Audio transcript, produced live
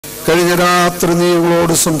കഴിഞ്ഞ രാത്രി നീ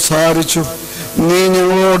ഞങ്ങളോട് സംസാരിച്ചു. നീ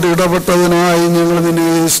ഞങ്ങളോട് ഇടപെട്ടതിനായി ഞങ്ങൾ നിന്നെ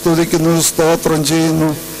സ്തുതിക്കുന്നു, സ്തോത്രം ചെയ്യുന്നു.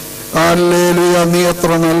 ഹല്ലേലൂയ. നീ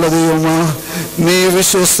എത്ര നല്ല ദൈവമാ. നീ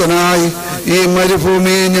വിശ്വസ്തനായി ഈ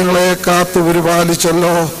മരുഭൂമി ഞങ്ങളെ കാത്തു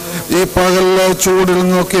പരിപാലിച്ചല്ലോ. ഈ പകലിലെ ചൂടിൽ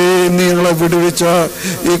നിന്നൊക്കെ നീ ഞങ്ങളെ വിടുവിച്ച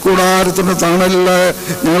ഈ കൂടാരത്തിൻ്റെ തണലിൽ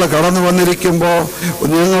ഞങ്ങൾ കടന്നു വന്നിരിക്കുമ്പോൾ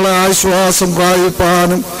ഞങ്ങളെ ആശ്വാസം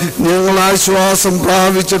പ്രാപിപ്പാനും ഞങ്ങൾ ആശ്വാസം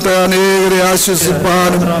പ്രാപിച്ചിട്ട് അനേകരെ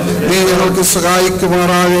ആശ്വസിപ്പാനും നീ ഞങ്ങൾക്ക്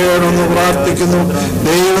സഹായിക്കുമാറാകണമെന്ന് പ്രാർത്ഥിക്കുന്നു.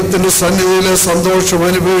 ദൈവത്തിൻ്റെ സന്നിധിയിലെ സന്തോഷം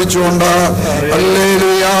അനുഭവിച്ചുകൊണ്ട്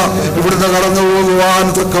ഹല്ലേലൂയ ഇവിടുന്ന് കടന്നു പോകുവാൻ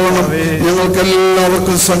തക്കവണ്ണം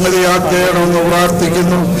ഞങ്ങൾക്കെല്ലാവർക്കും സംഗതിയാക്കണമെന്ന്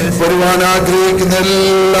പ്രാർത്ഥിക്കുന്നു. വരുവാൻ ആഗ്രഹിക്കുന്ന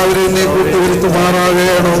എല്ലാവരും നീ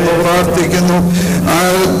കൂട്ടുവരുത്തുമാറാകണമെന്ന് പ്രാർത്ഥിക്കുന്നു.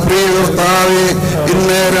 പ്രിയ കർത്താവേ,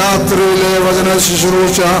 ഇന്ന് രാത്രിയിലെ വചന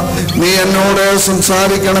ശുശ്രൂഷ നീ എന്നോട്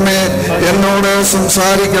സംസാരിക്കണമേ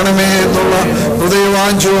എന്നുള്ള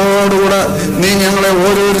ഹൃദയവാഞ്ചയോടുകൂടെ നീ ഞങ്ങളെ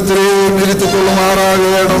ഓരോരുത്തരെയും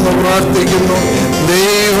ഇരുത്തിക്കൊള്ളുമാറാകണമെന്ന് പ്രാർത്ഥിക്കുന്നു.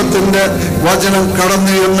 ദൈവത്തിന്റെ വചനം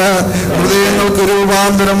കടന്നു എന്ന് ഹൃദയങ്ങൾക്ക്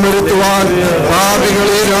രൂപാന്തരം വരുത്തുവാൻ,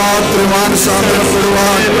 പാപികളെ രാത്രി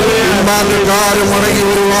മാനസാന്തരപ്പെടുവാൻ, കാര്യം മടങ്ങി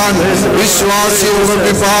വരുവാൻ, വിശ്വാസിയെ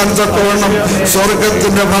ഉറപ്പിപ്പാൻ തക്കവണ്ണം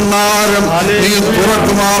സ്വർഗത്തിന്റെ ഭണ്ഡാരം നീ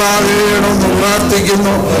തുറക്കുമാറാകണമെന്ന്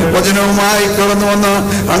പ്രാർത്ഥിക്കുന്നു. വചനവുമായി കടന്നു വന്ന്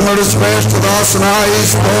അങ്ങയുടെ ശ്രേഷ്ഠദാസനായി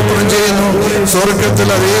സ്തോത്രം ചെയ്യുന്നു.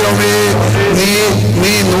 സ്വർഗത്തിലെ ദൈവമേ,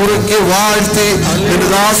 നീ നുറുക്കി വാഴ്ത്തി നിന്റെ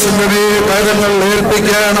ദാസന്റെ കരങ്ങൾ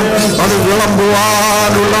ഏൽപ്പിക്കണം. അത്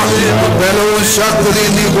വിളമ്പുവാനുള്ള ബലവും ശക്തി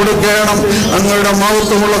നീ കൊടുക്കണം. അങ്ങയുടെ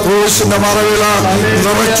മഹത്വമുള്ള ക്രൂശിന്റെ മറവില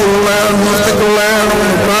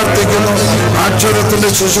നിർത്തിക്കൊള്ളണമെന്ന് പ്രാർത്ഥിക്കുന്നു. അക്ഷരത്തിന്റെ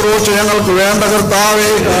ശുശ്രൂഷ ഞങ്ങൾക്ക് വേണ്ട കർത്താവേ,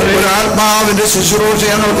 ഒരു ആത്മാവിന്റെ ശുശ്രൂഷ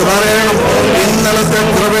ഞങ്ങൾക്ക് തരയണം. ഇന്നലത്തെ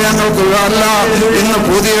കൃപ ഞങ്ങൾക്ക് അല്ല, ഇന്ന്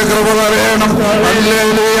പുതിയ കൃപ തരയണം.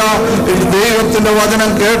 ഹല്ലേലൂയ. ദൈവത്തിന്റെ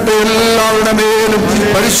വചനം കേട്ട് എല്ലാവരുടെ മേലും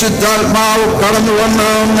പരിശുദ്ധാത്മാവ് കടന്നു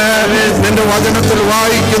വന്ന് നിന്റെ വചനത്തിൽ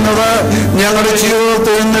വായിക്കുന്നത് ഞങ്ങളുടെ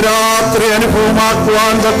ജീവിതത്തിൽ ഇന്ന് രാത്രി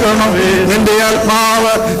അനുഭവമാക്കുവാൻ തക്കണം. നിന്റെ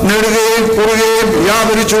ആത്മാവ് നെടുകയും കുറുകയും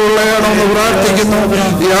വ്യാപരിച്ചുകൊള്ളണമെന്ന് പ്രാർത്ഥിക്കുന്നു.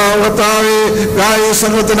 യാവത്താവേ, ഗായ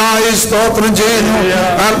സംഘത്തിനായി സ്തോത്രം ചെയ്യുന്നു.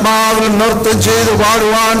 ആത്മാവിൽ നൃത്തം ചെയ്ത്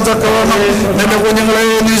പാടുവാൻ തക്കവണ്ണം നിന്റെ കുഞ്ഞുങ്ങളെ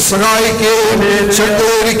നീ സഹായിക്കുകയും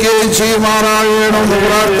ശക്തീകരിക്കുകയും ചെയ്യുമാറാകണമെന്ന്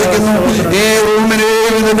പ്രാർത്ഥിക്കുന്നു. ഈ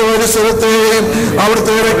റൂമിനെയും ഇതിന്റെ പരിസരത്തെയും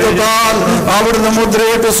അവിടുത്തെ രക്തത്താൽ അവിടുന്ന്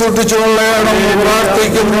മുദ്രയിട്ട് സൂക്ഷിച്ചു കൊള്ളണമെന്ന്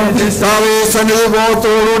പ്രാർത്ഥിക്കുന്നു. താവേ, സന്നിധി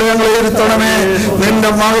ബോധത്തോടുകൂടി ഞങ്ങളെ ഇരുത്തണമേ. നിന്റെ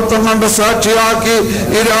മഹത്വം കണ്ട് സാക്ഷിയാക്കി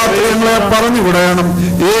ഈ രാത്രി ഞങ്ങളെ പറഞ്ഞു വിടണം.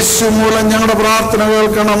 യേശു മൂലം ഞങ്ങളുടെ പ്രാർത്ഥന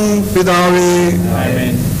കേൾക്കണം പിതാവേ.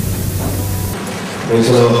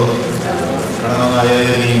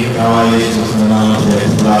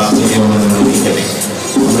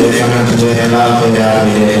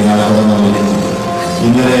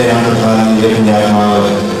 ഇന്നലെ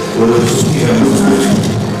ഒരു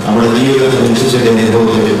നമ്മുടെ ജീവിതത്തിൽ വിശ്വസിന്റെ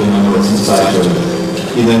അനുഭവത്തിലേക്ക് നമ്മൾ സംസാരിച്ചത്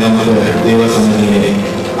ഇത് നമുക്ക് ദൈവസന്നിധിയെ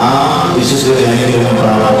ആ വിശ്വസിന്റെ അനുഗ്രഹം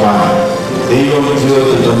പ്രാപിക്കാൻ ദൈവം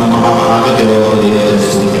ജീവിതത്തിൽ നമ്മുടെ ആകത്തെ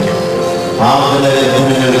പാപത്തിന്റെ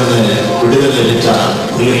ബന്ധങ്ങളിൽ നിന്ന് വിടുതൽ ലഭിച്ച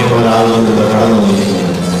പ്രിയപ്പെട്ടവരാകുന്നത് കടന്നു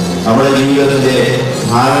വന്നിരിക്കുന്നു. നമ്മുടെ ജീവിതത്തിന്റെ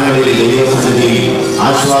ഭാരങ്ങളിൽ ദൈവസന്നിധി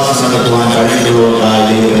ആശ്വാസം കണ്ടെത്തുവാൻ കഴിയുന്നവർക്കായി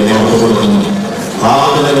ദൈവത്തെ ഓർമ്മപ്പെടുത്തുന്നു.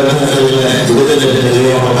 പാപത്തിന്റെ ബന്ധങ്ങളിൽ നിന്ന് വിടുതൽ ലഭിച്ച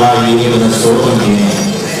ദൈവമക്കായി ദൈവത്തിന് സ്തോത്രം ചെയ്യുന്നു.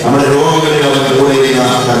 നമ്മുടെ രോഗങ്ങളിൽ അവൻ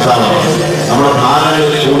കൂടെയിരിക്കുന്ന കർത്താവ്, നമ്മുടെ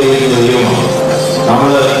ഭാരങ്ങളിൽ കൂടെയിരിക്കുന്ന ദൈവമാണ്.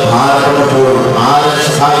 നമ്മൾ ഭാരപ്പെട്ടപ്പോൾ ആരെ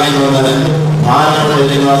സഹായിക്കുന്നുവെന്ന്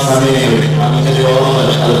ഭാരപ്പെട്ടിരിക്കുന്ന സമയങ്ങളിൽ അങ്ങനെ ഓർമ്മ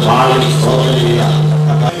അത് പാടി സ്തോത്രം ചെയ്യാം.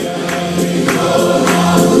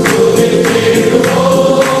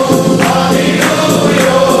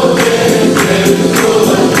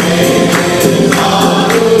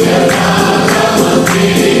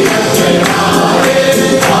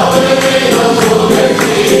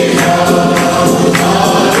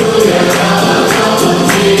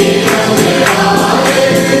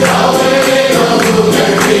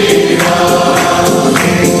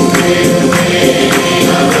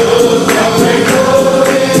 Thank you.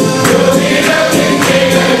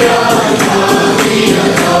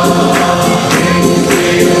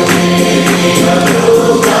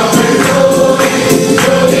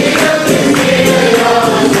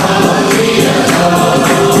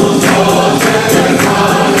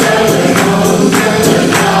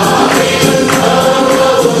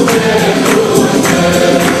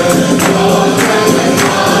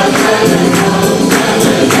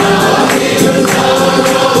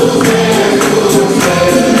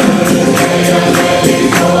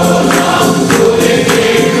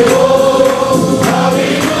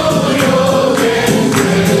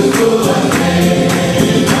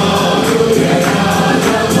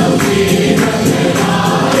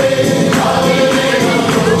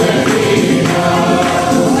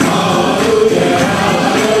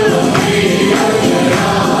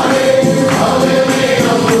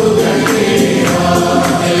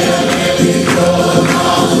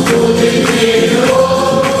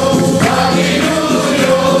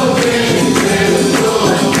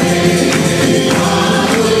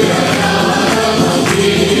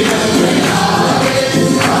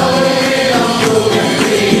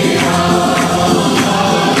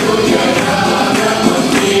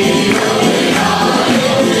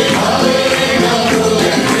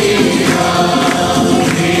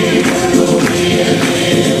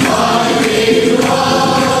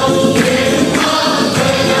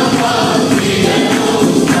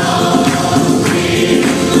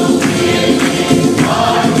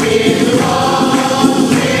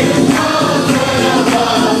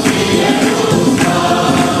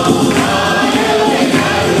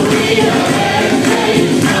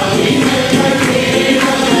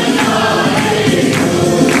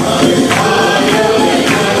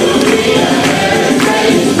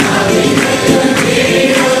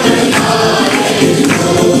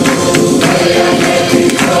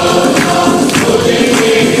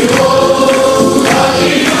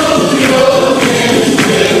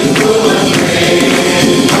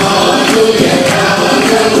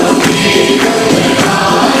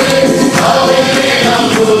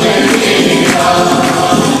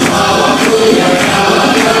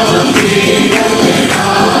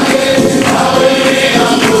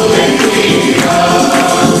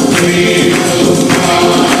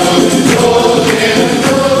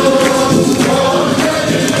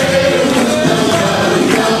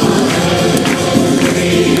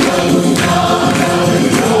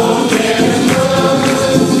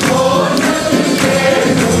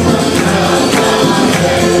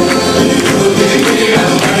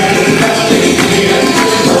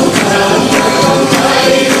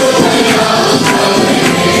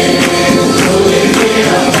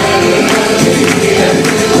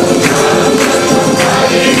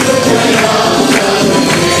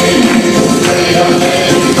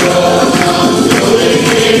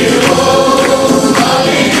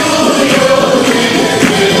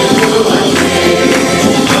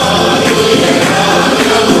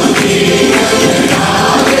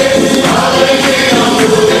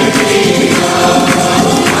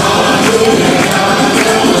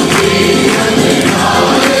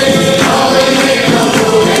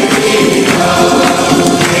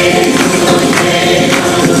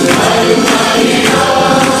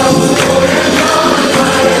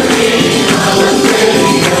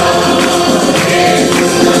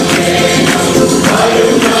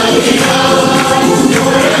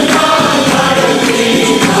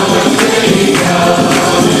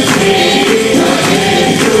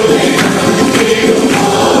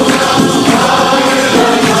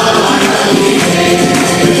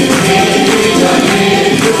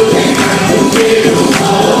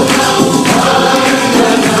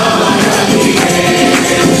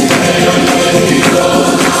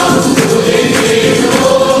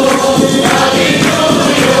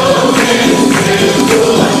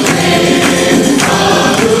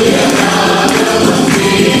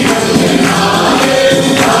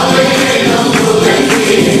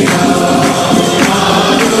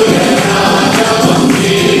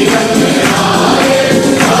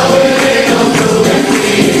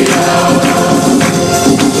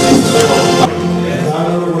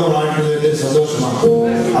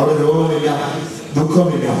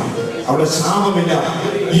 അവിടെ ക്ഷാമമില്ല,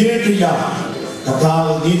 ഇരുട്ടില്ല.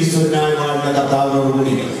 കർത്താവ് നീതിസ്വരനായ വാഴുന്ന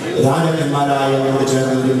കർത്താവിനോടുകൂടി രാജന്മാരായ അവരോട്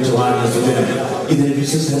ചേർന്ന് ഒരുമിച്ച് വാഴുന്ന സുദിനം. ഇതിന്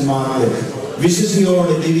വിശുദ്ധന്മാർക്ക്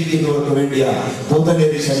വിശുദ്ധിയോടെ ജീവിക്കുന്നവർക്ക് വേണ്ടിയ പുത്തന്റെ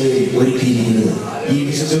ശൈലിയിൽ ഒരുക്കിയിരിക്കുന്നത്. ഈ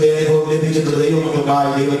വിശുദ്ധിയുടെ അനുഭവം ലഭിച്ചിട്ടുള്ള ദൈവങ്ങൾക്കായ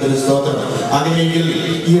ദൈവത്തിന് സ്തോത്രം. അങ്ങനെയെങ്കിൽ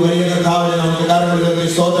ഈ വലിയ കർത്താവിനെ നമുക്ക് കാരണങ്ങൾ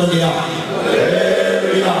സ്തോത്രം ചെയ്യാം.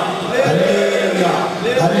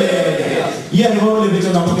 ഈ അനുഭവം ലഭിച്ച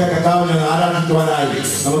നമുക്ക് കർത്താവിനെ ആരാധിക്കുവാനായി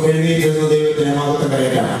നമുക്ക് എഴുന്നേറ്റ് ദൈവത്തിന് മഹത്വം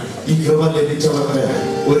കരയറ്റാം. ഈ കൃപ ലഭിച്ചവർക്ക്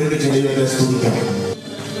ഒരുമിച്ച് ദൈവത്തെ സ്തുതിക്കാം.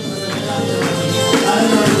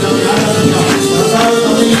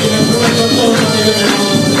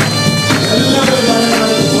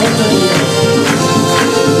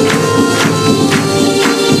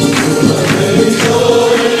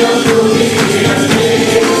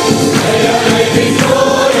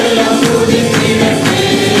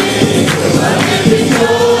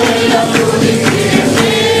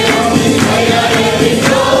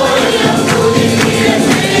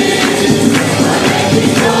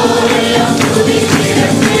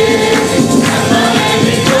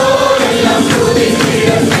 Yeah.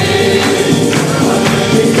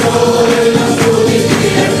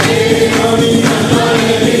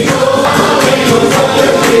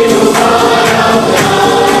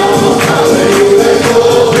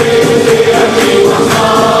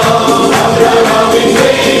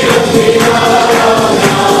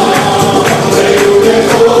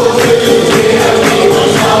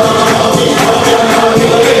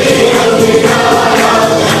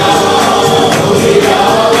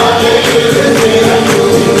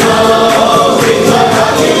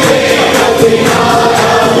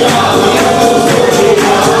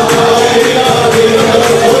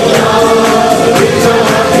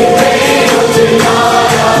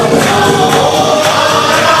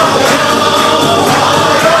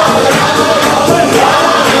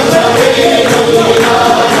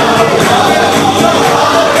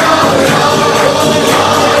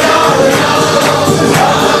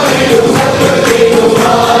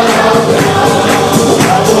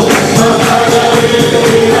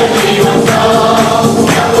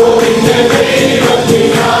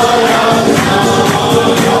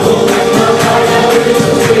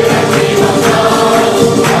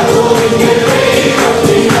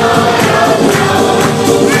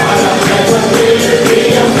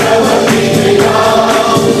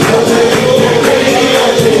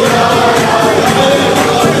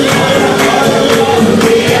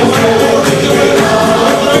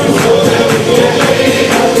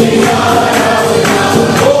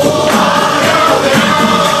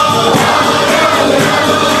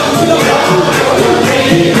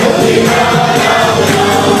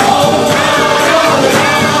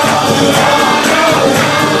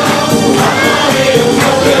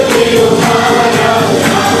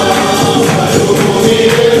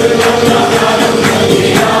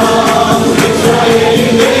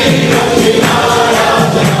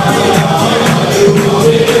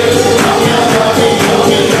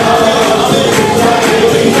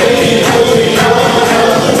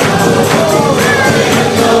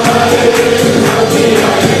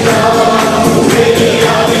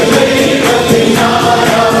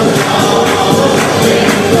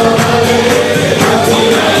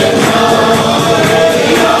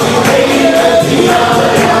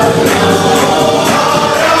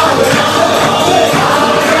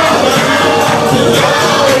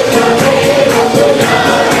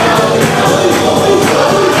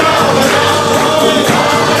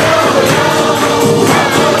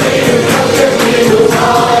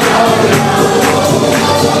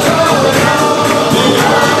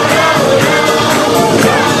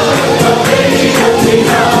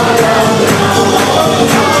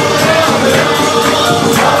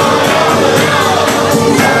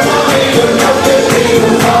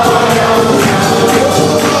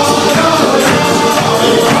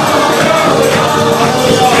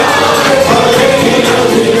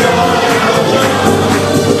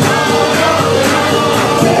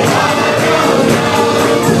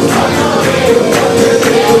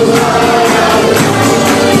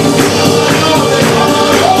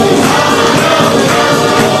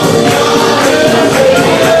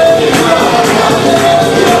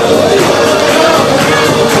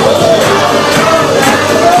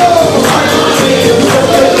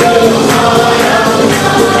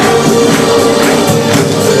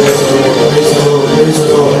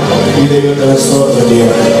 ചെറിയ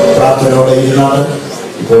പ്രാർത്ഥനയോടെ ഇരുന്നാണ്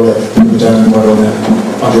ഇപ്പോൾ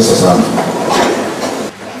മധ്യസ്ഥാനം.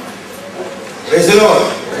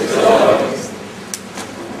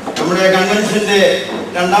 നമ്മുടെ കൺവെൻഷന്റെ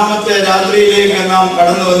രണ്ടാമത്തെ രാത്രിയിലേക്ക് നാം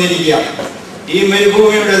കടന്നു വന്നിരിക്കുക. ഈ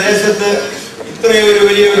മരുഭൂമിയുടെ ദേശത്ത് ഇത്രയൊരു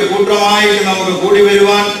വലിയൊരു കൂട്ടമായിട്ട് നമുക്ക് കൂടി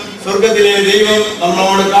വരുവാൻ സ്വർഗത്തിലെ ദൈവം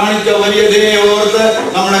നമ്മളോട് കാണിച്ച വലിയ ദയെ ഓർത്ത്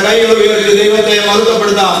നമ്മുടെ കൈകൾ ഉയർത്തി ദൈവത്തെ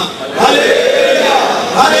മഹത്വപ്പെടുത്താം.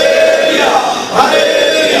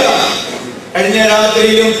 കഴിഞ്ഞ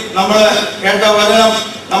രാത്രിയിലും നമ്മൾ കേട്ട വചനം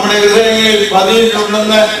നമ്മുടെ ഹൃദയങ്ങളിൽ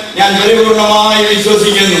പതിയിട്ടുണ്ടെന്ന് ഞാൻ പരിപൂർണമായി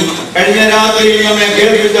വിശ്വസിക്കുന്നു. കഴിഞ്ഞ രാത്രിയിൽ നമ്മെ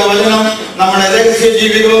കേൾപ്പിച്ച വചനം നമ്മുടെ രഹസ്യ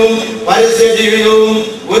ജീവിതവും പരസ്യ ജീവിതവും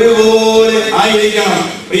ഒരുപോലെ ആയിരിക്കണം.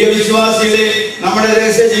 പ്രിയ വിശ്വാസികളെ, നമ്മുടെ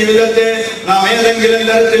രഹസ്യ ജീവിതത്തെ നാം ഏതെങ്കിലും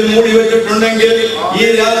തരത്തിൽ മൂടി വെച്ചിട്ടുണ്ടെങ്കിൽ ഈ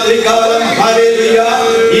രാത്രികാലം അതേറ്റ്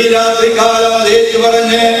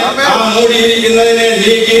പറഞ്ഞ് ആ മൂടിയിരിക്കുന്നതിനെ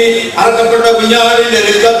നീക്കി അറക്കപ്പെട്ട കുഞ്ഞാടിന്റെ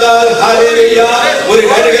രക്തത്താൽ ഒരു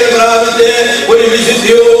കഴുകൽ പ്രാപിച്ച് ഒരു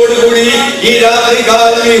വിശുദ്ധിയോടുകൂടി ഈ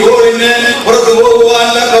രാത്രികാലം ഈ ഹോളിന് പുറത്തു പോകുവാൻ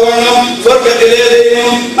തക്കവണ്ണം സ്വർഗത്തിലെ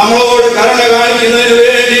ദൈവം നമ്മളോട് കരുണ കാണിക്കുന്നതിന്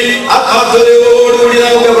വേണ്ടി ആത്മാർത്ഥതയോടുകൂടി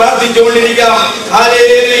നമുക്ക് പ്രാർത്ഥിച്ചുകൊണ്ടിരിക്കാം.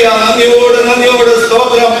 നന്ദിയോട്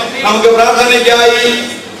സ്തോത്രം. നമുക്ക് പ്രാർത്ഥനയ്ക്കായി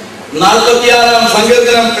 46-ാം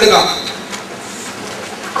സങ്കീർത്തനം എടുക്കാം.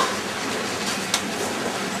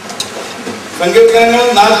 സങ്കീർത്തനങ്ങൾ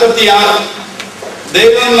 46.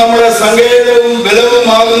 ദൈവം നമ്മുടെ സങ്കേതവും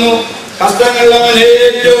ബലവുമാകുന്നു, കഷ്ടങ്ങളിൽ അവൻ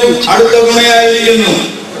ഏറ്റവും അടുത്ത തുണയായിരിക്കുന്നു.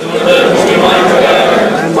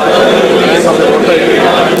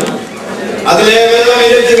 അതിലെ വെള്ളം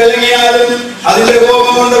ഇരച്ച് കലങ്ങിയാലും അതിന്റെ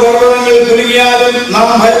കോപം കൊണ്ട് പർവ്വതങ്ങൾ കുലുങ്ങിയാലും നാം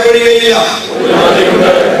ഭയപ്പെടുകയില്ല.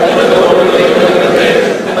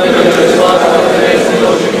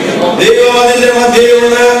 ദൈവം അതിന്റെ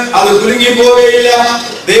മധ്യയുണ്ട്, അത് കുലുങ്ങിപ്പോവുകയില്ല.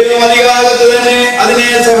 ദൈവം അധികാലത്ത് തന്നെ അതിനെ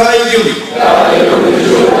സഹായിക്കും.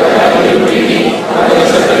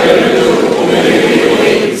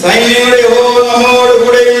 സൈന്യങ്ങളുടെ യഹോവ നമ്മോട്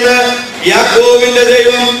കൂടെയുണ്ട്, യാക്കോബിന്റെ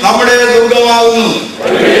ദൈവം നമ്മുടെ ദുർഗമാകുന്നു.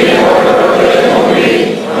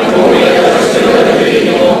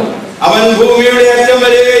 അവൻ ഭൂമിയുടെ അറ്റം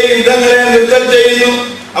വരെ യുദ്ധങ്ങളെ നിർത്തൽ ചെയ്യുന്നു.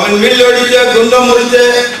 അവൻ വില്ലൊടിച്ച് കുന്തം മുറിച്ച്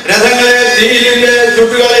രഥങ്ങളെ തീയിലിട്ട്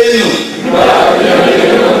ചുട്ടുകളയുന്നു.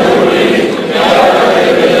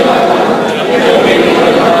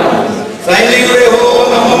 സൈന്യങ്ങളുടെ യഹോവ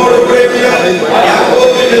നമ്മോട് കൂടെയുണ്ട്,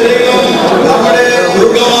 യാക്കോബിന്റെ ദൈവം നമ്മുടെ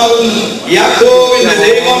ദുർഗമാകുന്നു. യാക്കോബിന്റെ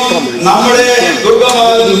ദൈവം നമ്മുടെ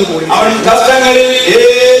ദുർഗമാകുന്നു. അവൻ കഷ്ടങ്ങളിൽ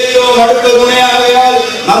ഏറ്റവും അടുത്ത തുണയാകയാൽ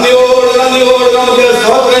നന്ദിയോട് നമുക്ക്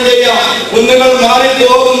സ്തോത്രം ചെയ്യാം. കുന്നുകൾ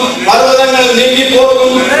മാറിപ്പോകും, പർവ്വതങ്ങൾ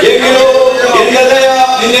നീങ്ങിപ്പോകും, എങ്കിലോ എന്റെ ദയ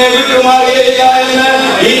നിന്നെ വിട്ടുമാറിയില്ല എന്ന്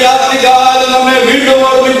ഈ രാത്രികാലം നമ്മെ വീണ്ടും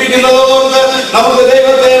ഓർമ്മിപ്പിക്കുന്നതോർത്ത് നമുക്ക്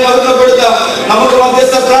ദൈവത്തെ മഹത്വപ്പെടുത്താം. നമുക്ക്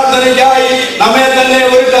മധ്യസ്ഥ പ്രാർത്ഥനയ്ക്കായി നമ്മെ തന്നെ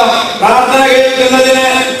ഒരുക്കാം. പ്രാർത്ഥന കേൾക്കുന്നതിന്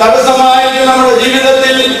തടസ്സമായിട്ട് നമ്മുടെ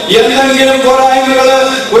ജീവിതത്തിൽ എന്തെങ്കിലും പോരായ്മകള്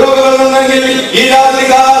കുറവുകളുണ്ടെങ്കിൽ ഈ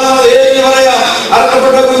രാത്രികാലം ഏറ്റു പറയാം.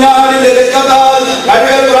 അർക്കപ്പെട്ട കുഞ്ഞാടിന്റെ രക്തത്താൽ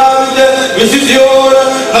കഴുകൽ പ്രാപിച്ച് വിശുദ്ധിയോട്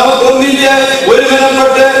നമുക്ക് ഒന്നിച്ച് ഒരു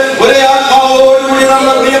ബലപ്പെട്ട് ഒരേ ആത്മാവോടുകൂടി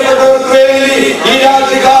നമ്മുടെ പ്രിയപ്പെട്ടവർക്ക് വേണ്ടി ഈ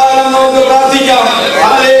രാത്രികാലം നമുക്ക് പ്രാർത്ഥിക്കാം.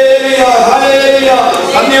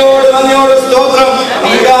 നന്ദിയോട് സ്തോത്രം.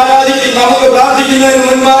 നമുക്ക് പ്രാർത്ഥിക്കുന്നതിന്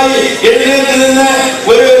മുൻപായി എഴുന്നേറ്റ് നിന്ന്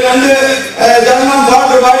ഒരു 2 ജന്മം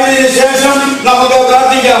പാട്ട് പാടിയതിനു ശേഷം നമുക്ക്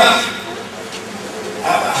പ്രാർത്ഥിക്കാം.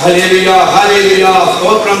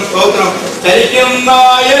 സ്തോത്രം. ചരിക്കുന്ന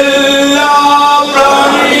എല്ലാ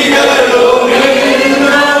പ്രാണികളും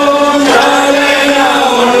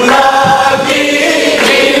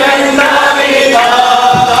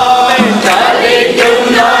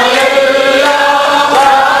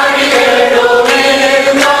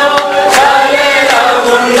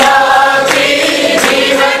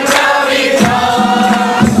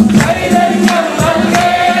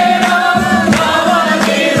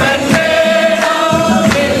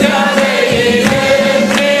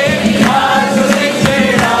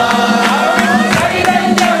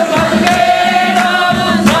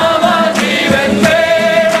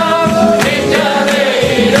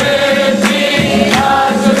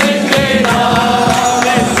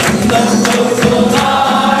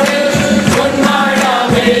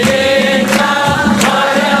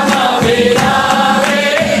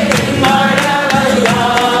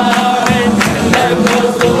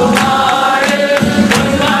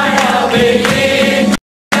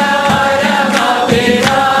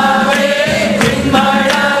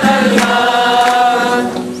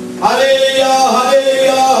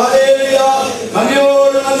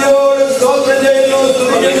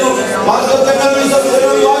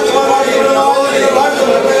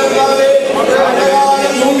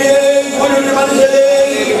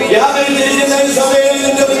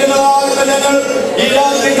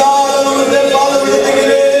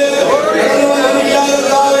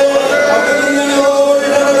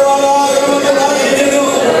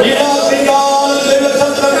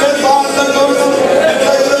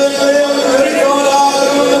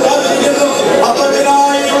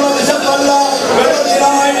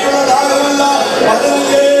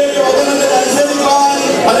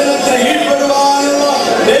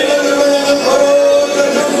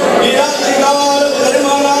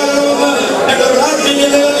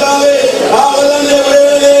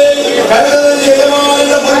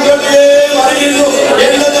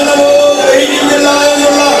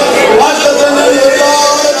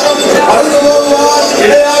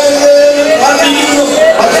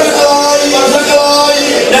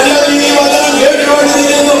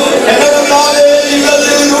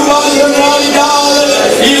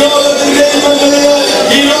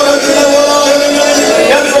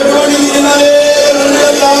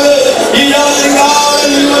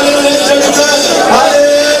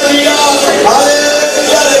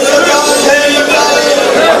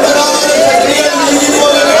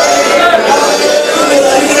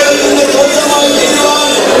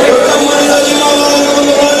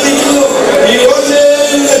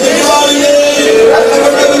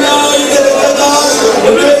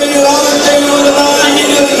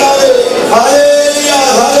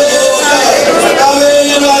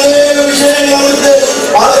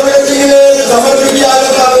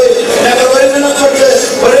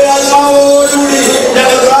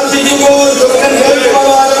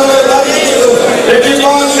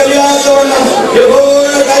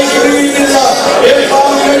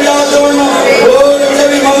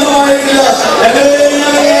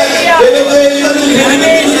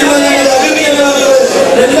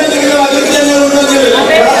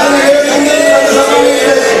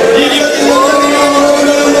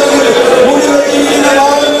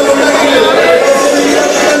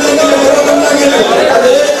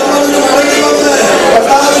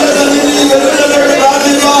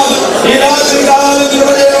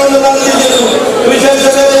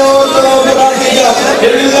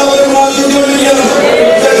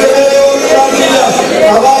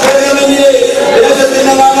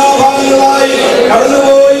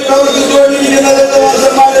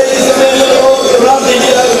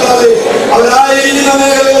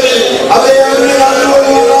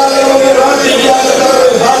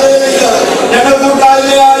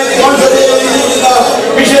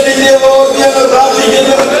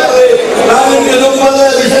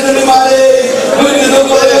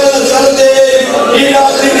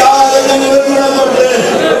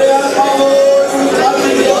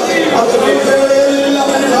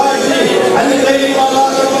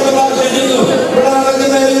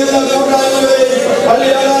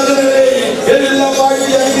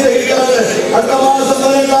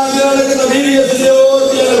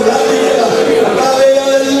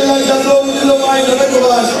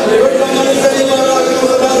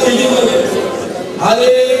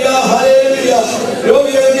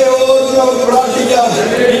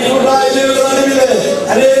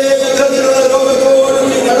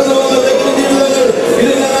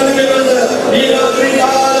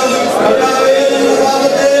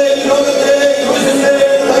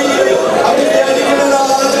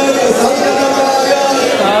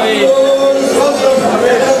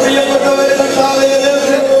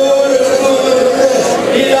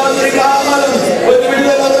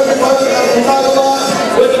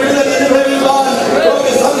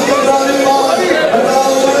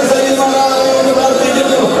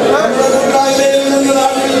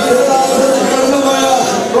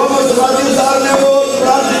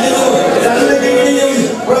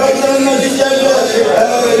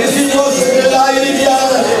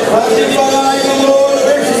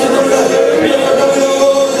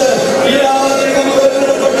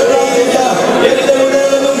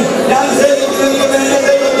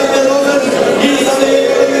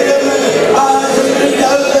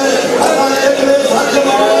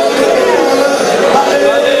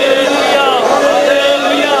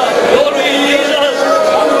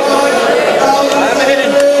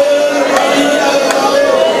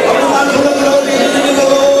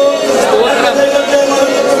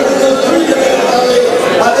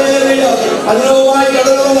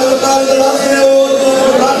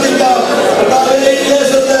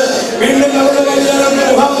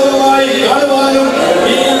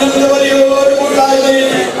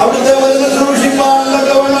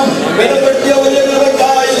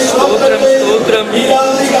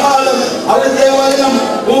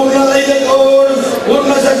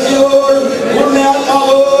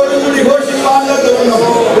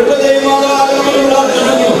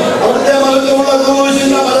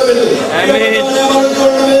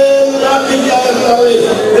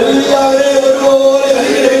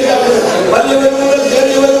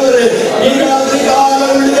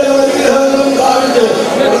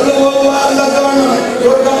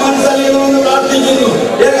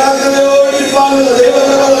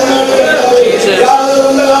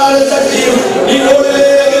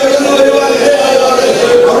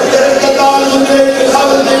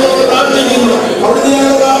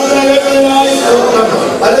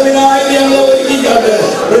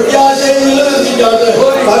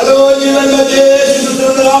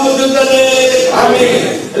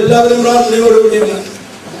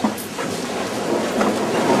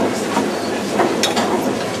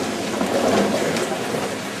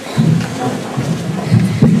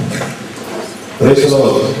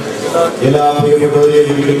എല്ലാ പ്രിയപ്പെട്ടവരെയും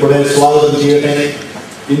വീട്ടിൽ കൂടെ സ്വാഗതം ചെയ്യട്ടെ.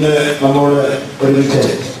 ഇന്ന് നമ്മോട് ഒരുമിച്ച്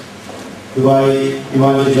ദുബായ്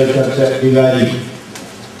ഇവാഞ്ചലിക്കൽ ചർച്ച് വികാരി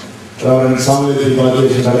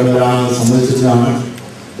കടന്നു വരാമെന്ന് സമ്മതിച്ചതാണ്.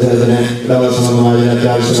 അദ്ദേഹത്തിന് ഇടവസംബന്ധമായ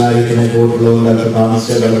അത്യാവശ്യ കാര്യത്തിന് പോയിട്ടുള്ളതുകൊണ്ട്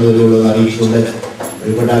താമസിച്ച കടന്നു വരുള്ളൂ അറിയിച്ചുകൊണ്ട്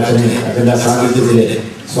പ്രിയപ്പെട്ട അച്ഛനെ അച്ഛൻ്റെ സാന്നിധ്യത്തിൽ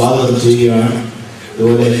സ്വാഗതം ചെയ്യുകയാണ്.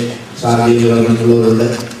 അതുപോലെ സാഹചര്യം കടന്നിട്ടുള്ളവരുണ്ട്,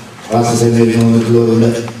 ക്ലാസ്സേരിയിൽ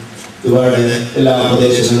വന്നിട്ടുള്ളവരുണ്ട്. ഇവരുടെ എല്ലാ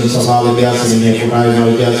പ്രദേശങ്ങളിലും സഭാ വ്യത്യാസമില്ല, കൂട്ടായ്മ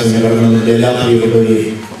വ്യത്യാസമില്ല കടന്നതിൻ്റെ എല്ലാ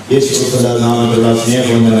പ്രിയപ്പെട്ടവരെയും യേശു ക്രിസ്തുവിന്റെ നാമത്തിലുള്ള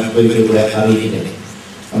സ്നേഹവന്ദനം ഒരിക്കൽ കൂടെ അറിയിക്കട്ടെ.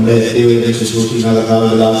 നമ്മുടെ ദൈവത്തെ ശുശ്രൂഷിക്കുന്ന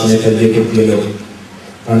കർത്താവിന്റെ ദാസനെ പരിചയപ്പെടുത്തിയല്ലോ.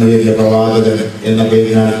 കണ്ണൂരിലെ പ്രവാചകൻ എന്ന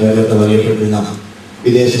പേരിനാൽ കേരളത്തിൽ അറിയപ്പെട്ടിരുന്ന,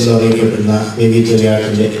 വിദേശത്തിൽ അറിയപ്പെട്ടിരുന്ന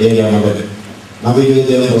ചെറിയാട്ടിന്റെ ഏഴാം മകൻ,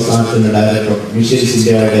 നവയുവദേവ പ്രസ്ഥാനത്തിന്റെ ഡയറക്ടർ, മിഷൻസ്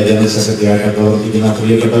ഇന്ത്യയുടെ ജനറൽ സെക്രട്ടറിയായിട്ട് പ്രവർത്തിക്കുന്ന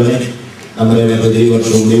പ്രിയപ്പെട്ടവനെ നമ്മുടെ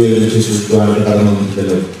ദൈവവർഷവും ദൈവം ശുശ്രൂഷിക്കുവാനായിട്ട് കടന്നു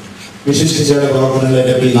വന്നിട്ടല്ലോ. മിഷൻസ് ഇന്ത്യയുടെ പ്രവർത്തനങ്ങളെ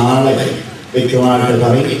പറ്റി നാളെ വ്യക്തമായിട്ട്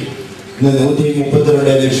പറയും. ഇന്ന്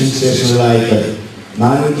 132 മിഷൻ സ്റ്റേഷനുകളായിട്ട്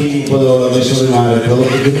 430ഓളം മിഷണറിമാരെ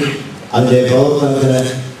പ്രവർത്തിക്കുന്നു. അതിൻ്റെ പ്രവർത്തനത്തിന്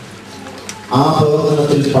ആ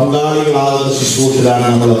പ്രവർത്തനത്തിൽ പങ്കാളികളാകുന്ന ശുശ്രൂഷയിലാണ്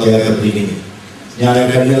നമ്മളൊക്കെ ഏർപ്പെട്ടിരിക്കുന്നത്. ഞാൻ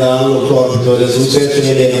കഴിഞ്ഞ നാളുകളൊക്കെ ഓർപ്പിച്ചപോലെ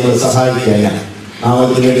സുശേഷനെ നമ്മൾ സഹായിക്കാൻ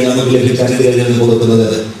നാമത്തിന് വേണ്ടി നമുക്ക് ലഭിച്ച അനുഗ്രഹം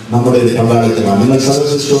കൊടുക്കുന്നത് നമ്മുടെ ഒരു പങ്കാളിത്തമാണ്. നിങ്ങൾ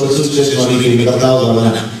സദസ്സിനോട് സുശേഷം അറിയിക്കുന്ന കർത്താവ്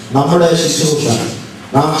പറഞ്ഞാൽ നമ്മുടെ ശുശ്രൂഷ,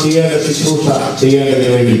 നാം ചെയ്യേണ്ട ശുശ്രൂഷ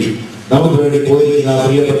ചെയ്യേണ്ടതിന് വേണ്ടി നമുക്ക് വേണ്ടി പോയിരിക്കുന്ന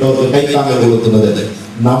പ്രിയപ്പെട്ടവർക്ക് കൈത്താങ്ങൽ കൊടുക്കുന്നത്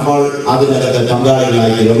നമ്മൾ അതിനകത്ത്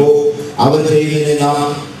പങ്കാളികളായിരിക്കുമ്പോൾ അവർ ചെയ്യുന്നതിനെ നാം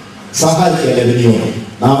സഹായിക്കാൻ ലഭിക്കുമോ?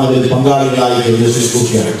 നാം അതിൽ പങ്കാളികളായിരിക്കുന്ന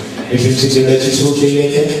ശുശ്രൂഷയാണ്. മിഷൻസിന്റെ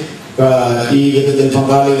ശുശ്രൂഷയിലേക്ക് ഈ വിധത്തിൽ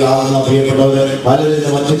പങ്കാളികളാകുന്ന പ്രിയപ്പെട്ടവർ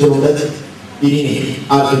പലരും മറ്റിച്ചുകൊണ്ട് ഇനി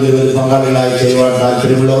ആർക്കെങ്കിലും ഒരു പങ്കാളികളായി ചെയ്യുവാൻ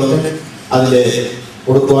താല്പര്യമുള്ളവർക്ക് അതിൻ്റെ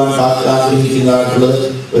കൊടുക്കുവാൻ ആഗ്രഹിക്കുന്നതായിട്ടുള്ളത്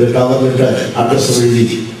ഒരു കവറിലിട്ട് അഡ്രസ്സ് എഴുതി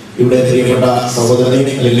ഇവിടെ പ്രിയപ്പെട്ട സഹോദരനെ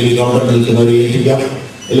അല്ലെങ്കിൽ കൗണ്ടറിൽ നിൽക്കുന്നവരെ ഏൽപ്പിക്കാം.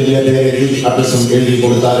 അല്ലെങ്കിൽ എൻ്റെ എഴുതി അഡ്രസ്സും എഴുതി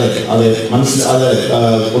കൊടുത്താൽ അത് അത്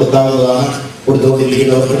കൊടുക്കാവുന്നതാണ്.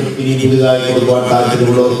 കൊടുത്തുകൊണ്ടിരിക്കുന്നവർക്കും ഇനി പുതുതായി കൊടുക്കുവാൻ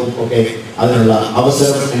താല്പര്യമുള്ളവർക്കും ഒക്കെ അതിനുള്ള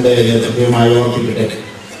അവസരം ഉണ്ട് എന്ന് കൃത്യമായി ഓർപ്പിക്കട്ടെ.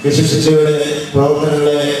 മിഷൻസിയുടെ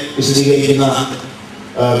പ്രവർത്തനങ്ങളെ വിശദീകരിക്കുന്ന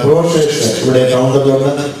ബ്രോഷേഴ്സ് ഇവിടെ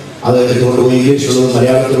കൗണ്ടറിലുണ്ട്. അത് എടുത്തുകൊണ്ട് പോയി ഇംഗ്ലീഷിലുള്ളതും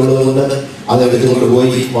മലയാളത്തിലുള്ളതും കൊണ്ട് അത് എടുത്തുകൊണ്ട്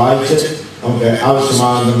പോയി വായിച്ച് നമുക്ക്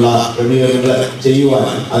ആവശ്യമാകുന്നുള്ള ക്രമീകരണങ്ങൾ ചെയ്യുവാൻ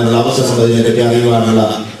അതിനുള്ള അവസരമുണ്ട്, ഇതിനെപ്പറ്റി അറിയുവാനുള്ള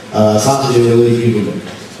സാധ്യതകൾ ഒരുക്കിയിട്ടുണ്ട്.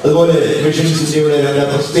 അതുപോലെ മിഷൻസ് ഇന്ത്യയുടെ നല്ല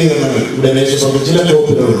പ്രസിദ്ധീകരണങ്ങൾ ഇവിടെ മേശപ്പുറത്ത് ചില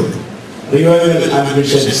ടോപ്പിക്കുകളുണ്ട്. റിവൈവൽ ആൻഡ്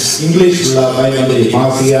മിഷൻസ് ഇംഗ്ലീഷിലുള്ള ബൈബിൾ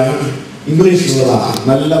മാസികയാണ്. ഇംഗ്ലീഷിലുള്ളതാണ്.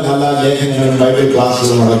 നല്ല നല്ല ലേഖനങ്ങളും ബൈബിൾ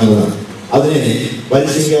ക്ലാസ്സുകളും അടങ്ങുന്നതാണ്. അതിന്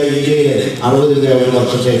പരിസ്ഥിതി ഇന്ത്യയിൽ 60 രൂപ ഒരു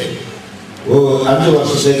വർഷത്തേക്ക്, 5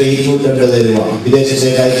 വർഷത്തേക്ക് 250 രൂപ.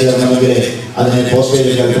 വിദേശത്തേക്ക് അയച്ചു തരണമെങ്കിൽ അതിന്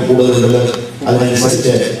പോസ്റ്റേജിൽ അല്പം കൂടുതലുള്ളത്,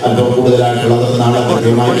 അതിനനുസരിച്ച് അല്പം കൂടുതലായിട്ടുള്ളത് നാളെ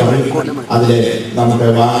കൃത്യമായി പറയും. അതിൽ നമുക്ക്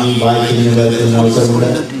വാങ്ങി വായിക്കുന്നതിന് അവസരമുണ്ട്.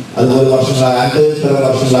 അതുപോലെ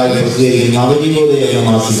വർഷങ്ങളായി പ്രസിദ്ധീകരിക്കുന്ന നവജീവോദയ എന്ന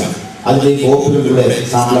മാസിക, അതിന്റെ കോപ്പികളിലൂടെ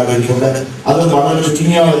സാമ്പിളാക്കിയിട്ടുണ്ട്. അത് വളരെ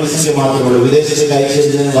ചുരുങ്ങിയ വരിസംഖ്യ മാത്രമേ ഉള്ളൂ. വിദേശത്തേക്ക്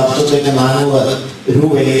അയച്ചതിന് വർഷത്തേക്ക് 400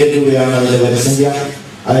 രൂപ, 7 രൂപയാണ് അതിന്റെ വരിസംഖ്യ.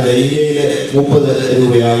 അതിന്റെ ഇന്ത്യയില് 30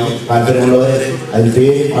 രൂപയാണ്. താല്പര്യമുള്ളവർ അതിന്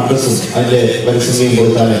പേരും അഡ്രസ്സും അതിന്റെ വരിസംഖ്യയും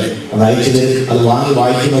കൊടുത്താൽ അത് അയച്ചു തരും. അത് വാങ്ങി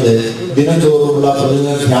വായിക്കുന്നത് ദിനംതോറുമുള്ള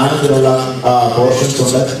ധ്യാനത്തിലുള്ള പോർഷൻസ്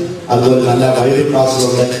ഉണ്ട്. അതുപോലെ നല്ല ബൈബിൾ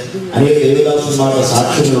ക്ലാസ്സുകളുണ്ട്. അനേക ദേവദാസന്മാരുടെ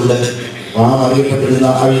സാക്ഷ്യങ്ങളുണ്ട്. അറിയപ്പെട്ടിരുന്ന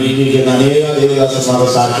അറിയിരിക്കുന്ന അനേക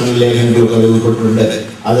ദേവദാസന്മാരുടെ സാക്ഷ്യങ്ങൾ ലേഖനങ്ങൾ ഉൾപ്പെട്ടിട്ടുണ്ട്.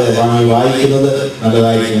 അത് വാങ്ങി വായിക്കുന്നത്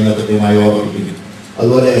നല്ലതായിരിക്കുമെന്ന് കൃത്യമായി ഓർമ്മിപ്പിക്കുന്നു.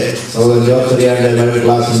 അതുപോലെ സഹോദരൻ ജോർജ് ബൈബിൾ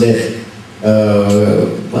ക്ലാസിന്റെ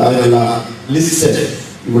അതിനുള്ള ലിസ്റ്റ്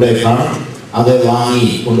ഇവിടെ കാണും. അത് വാങ്ങി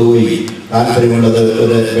കൊണ്ടുപോയി താല്പര്യമുള്ളത്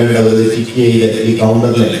വേണ്ടത് ടിക്ക് ചെയ്ത് ഈ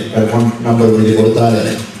കൗണ്ടറിൽ നമ്പർ വിളിച്ച് കൊടുത്താൽ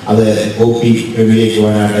അത് കോപ്പി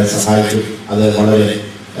ക്രമീകരിക്കുവാനായിട്ട് സഹായിക്കും. അത് വളരെ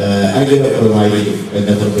അനുഗ്രഹപ്രദമായിരിക്കും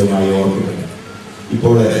എന്ന് കൃത്യമായി ഓർമ്മിക്കുന്നു.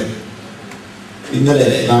 ഇപ്പോൾ ഇന്നലെ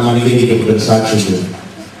നാം അനുഗ്രഹിക്കപ്പെട്ട സാക്ഷ്യം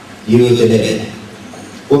ജീവിതത്തിലെ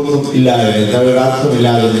ഒന്നും ഇല്ലാതെ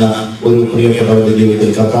അർത്ഥമില്ലാതിരുന്ന ഒരു പ്രിയപ്പെട്ടവരുടെ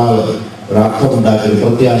ജീവിതത്തിൽ കർത്താവ് ഒരർത്ഥമുണ്ടാക്കി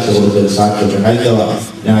പ്രത്യാശ കൊടുത്തൊരു സാക്ഷ്യം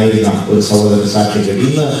ഹൈന്ദവനായിരുന്ന ഒരു സഹോദരൻ സാക്ഷ്യം കേട്ടു.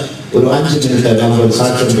 ഇന്ന് ഒരു 5 മിനിറ്റ് നമുക്കൊരു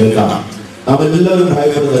സാക്ഷ്യം കേൾക്കാം. നാം എല്ലാവരും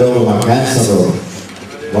ഭയപ്പെടുന്ന രോഗമാണ് ക്യാൻസർ രോഗം.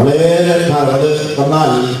 വളരെ അത്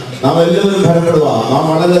വന്നാൽ നാം എല്ലാവരും ഭയപ്പെടുക. നാം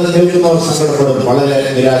വളരെ കേൾക്കുന്നവർ സങ്കടപ്പെടും, വളരെ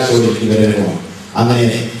നിരാശയോടിരിക്കുന്ന രോഗമാണ്. അങ്ങനെ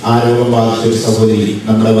ആ രോഗം ബാധിച്ച ഒരു സഹോദരി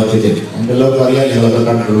നമ്മുടെ മധ്യത്തിൽ, നമുക്ക് എല്ലാവർക്കും അറിയാം, നിങ്ങളൊക്കെ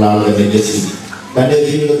കണ്ടിട്ടുള്ള ആളുകളുടെ ജെസ്സി തന്റെ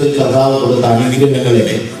ജീവിതത്തിൽ കർത്താവ് കൊടുത്ത അനുഗ്രഹങ്ങളെ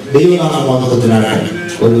ദൈവനാമ മഹത്വത്തിനായിട്ട്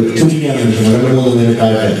ഒരു ചുരുങ്ങിയ നിമിഷം 2-3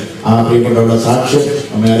 മിനിറ്റായിട്ട് ആ പ്രിയപ്പെട്ടവരുടെ സാക്ഷ്യം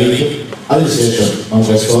നമ്മെ അറിയിക്കും. അതിനുശേഷം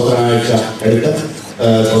നമുക്ക് സ്തോത്രാഴ്ച എടുത്ത്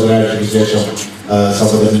സ്തോത്രാഴ്ചയ്ക്ക് ശേഷം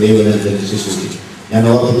സഹോദരൻ ദൈവജനത്തിൽ ശുശ്രൂഷിക്കും. ഞാൻ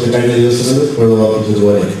ഓർപ്പിച്ച കഴിഞ്ഞ ദിവസങ്ങളിൽ ഇപ്പോഴും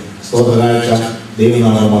ഓർപ്പിച്ചതുപോലെ സ്തോത്രാഴ്ച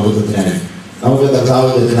ദൈവനാമ മഹത്വത്തിനായി നമുക്ക്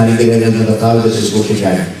കർത്താവിന്റെ അനുഗ്രഹങ്ങൾ കർത്താവിന്റെ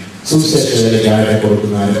ശുശ്രൂഷിക്കാനും സുവിശേഷ വേലയ്ക്കായിട്ട്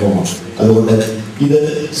കൊടുക്കുന്ന അനുഭവമാണ്. അതുകൊണ്ട് ഇത്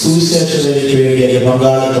സുവിശേഷ വേലയ്ക്ക് വേണ്ടി എന്റെ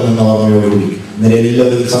പങ്കാളിത്തം എന്ന ഓർമ്മയോടുകൂടി ഇന്നലെ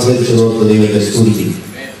എല്ലാവരും സംബന്ധിച്ചതോർത്ത് ദൈവത്തെ സ്തുതിക്കും.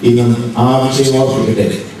 ഇന്നും ആ വിഷയം ഓർപ്പിക്കട്ടെ.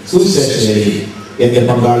 സുവിശേഷ വേലയിൽ എന്റെ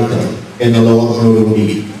പങ്കാളിത്തം എന്നുള്ള ഓർമ്മയോടുകൂടി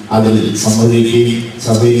അതിൽ സഹകരിക്കുകയും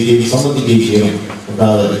സംബന്ധിക്കുകയും ചെയ്യണം.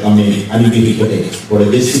 കർത്താവ് നമ്മെ അനുഗ്രഹിക്കട്ടെ. ഇവിടെ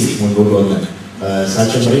ജെസ്സി മുൻപോട്ട് വന്ന്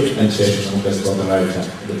സാക്ഷ്യം പറയും. അതിനുശേഷം നമുക്ക് സ്തോത്രാഴ്ച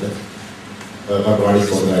എടുത്ത് പാട്ടുപാടി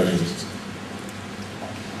സ്തോത്രാഴ്ച.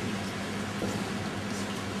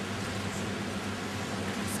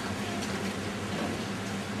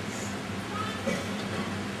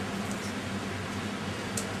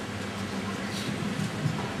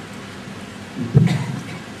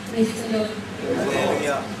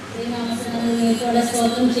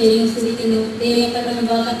 സ്തോത്രം ചെയ്യുന്നു, സ്തുതിക്കുന്നു. ദൈവങ്ങളുടെ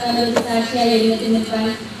മുമ്പാകത്താൽ ഒരു സാക്ഷിയായി എഴുന്നേറ്റ് നിൽക്കാൻ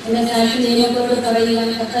എന്റെ സാക്ഷി ദൈവത്തോട് പറയുവാൻ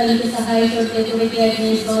കർത്താവ് എനിക്ക് സഹായിച്ചോട്ടെ. കുറിക്കായിട്ട്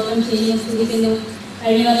ഞാൻ സ്തോത്രം ചെയ്യുന്നു, സ്തുതിക്കുന്നു.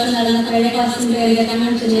 കഴിഞ്ഞ വർഷം നടന്ന പഴയ ക്ലാസിന്റെ എന്റെ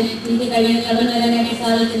കൺവെൻഷന് എനിക്ക് കടന്നു വരാനായിട്ട്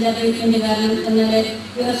സാധിച്ചില്ല, ട്രീറ്റ്മെന്റ് കാരണം. എന്നാൽ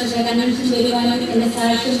ഈ വർഷത്തെ കൺവെൻഷൻ വരുവാനും എന്റെ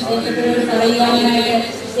സാക്ഷ്യം ദൈവത്തോട് പറയുവാനുമായിട്ട്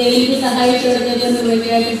എനിക്ക് സഹായിച്ചോട്ടെ എന്ന്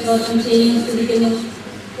കുറിക്കായിട്ട് സ്തോത്രം ചെയ്യുന്നു, സ്തുതിക്കുന്നു.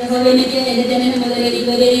 യഹോവയ്ക്ക് എന്റെ ജനനം മുതൽ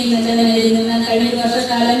ഇതുവരെയും നല്ലവനായിരുന്നു. എന്നാൽ കഴിഞ്ഞ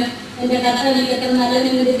വർഷക്കാലം എന്റെ കർത്താവ് എനിക്ക് എത്ര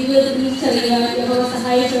നല്ലതിന്റെ ജീവിതത്തിൽ തിരിച്ചറിയുവാൻ യഹോവ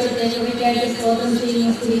സഹായിച്ചോടത്തെ യഹോവയ്ക്കായിട്ട് സ്തോത്രം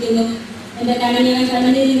ചെയ്യുന്നു, സ്തുതിക്കുന്നു. എന്റെ കണ്ണിൽ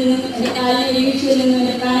നിന്നും എന്റെ കാലിലെ വീഴ്ചയിൽ നിന്നും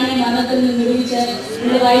എന്റെ പ്രാണനെ മരണത്തിൽ നിന്നും വിളിച്ച്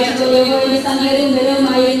എന്റെ വായിച്ചപ്പോൾ യഹോവയുടെ സംഗീതവും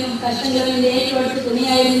ബലവുമായിരുന്നു. കഷ്ടങ്ങളും എന്റെ ഏറ്റവും അടുത്ത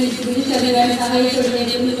തുണിയായിരുന്നു. തിരിച്ചറിയുവാൻ സഹായിച്ചോടത്തെ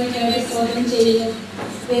യഹോവയ്ക്കായിട്ട് സ്തോത്രം ചെയ്യുന്നു.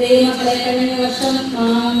 മക്കളെ കഴിഞ്ഞ വർഷം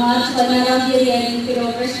മാർച്ച് 16-ാം തീയതിയായിരുന്നു എനിക്കൊരു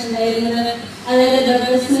ഓപ്പറേഷൻ ഉണ്ടായിരുന്നത്. അതായത് ബ്ലഡ്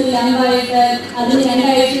പ്രഷറിൽ ലംബായിട്ട് അതിന് 2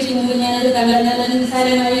 ആഴ്ചയ്ക്ക് മുമ്പ് ഞാനത് കണ്ടെന്നത്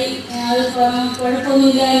നിസ്സാരമായി അത്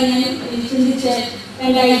കുഴപ്പമൊന്നുമില്ല എന്ന് ഞാൻ ചിന്തിച്ച്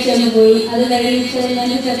 2 ആഴ്ച പോയി. അത് കഴിഞ്ഞിട്ട് ഞാൻ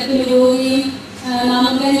ചെക്കപ്പിന് പോവുകയും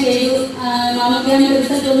മാമോഗ്രാം ചെയ്തു. മാമോഗ്രാം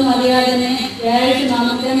റിസൾട്ട് ഒന്നും അറിയാതെ തന്നെ വ്യാഴാഴ്ച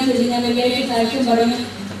മാമോഗ്രാം ചെയ്ത് ഞാൻ വെള്ളിയാഴ്ച സാക്ഷ്യം പറഞ്ഞു.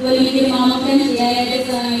 അതുപോലെ എനിക്ക് മാമോഗ്രാം ചെയ്യാനായിട്ട്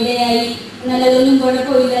ഇടയായി. എന്നാൽ അതൊന്നും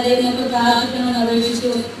കുഴപ്പമില്ലാതെ നമുക്ക് പ്രാർത്ഥിക്കണമെന്ന്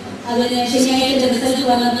അപേക്ഷിച്ചു. അതിന് ശനിയാഴ്ച റിസൾട്ട്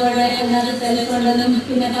വന്നപ്പോൾ അതിനകത്ത് സെൽഫ് ഉണ്ടെന്നും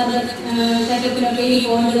പിന്നെ ചെക്കപ്പിനൊക്കെ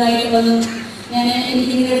പോകേണ്ടതായിട്ട് വന്നു.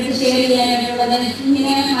 എനിക്ക് നിങ്ങളടുത്ത് ഷെയർ ചെയ്യാനായിട്ടുള്ളത്.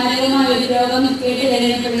 ഇങ്ങനെ മാരകമായ ഒരു രോഗം കേട്ട്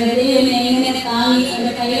കഴിഞ്ഞപ്പോഴേ ദൈവം എങ്ങനെ താങ്ങി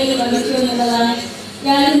അവരുടെ കൈകളിൽ വഹിച്ചു എന്നുള്ളതാണ്.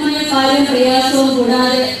 യാതൊരുമായ കാര്യം പ്രയാസവും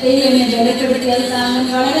കൂടാതെ ദൈവം എന്നെ ബലപ്പെടുത്തി അത് താങ്ങും.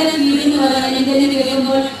 വളരെ ഫീലിംഗ് പറയാൻ എന്തെങ്കിലും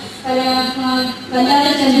കേൾക്കുമ്പോൾ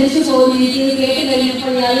വല്ലാതെ ചന്ദ്രിച്ചു പോകുന്നു. എനിക്കിത് കേട്ട്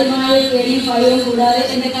കഴിഞ്ഞപ്പോൾ യാതൊരുമായ പേടിയും ഭയവും കൂടാതെ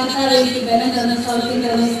എൻ്റെ കർത്താവ് എനിക്ക് ബലം തന്നു, സൗഖ്യം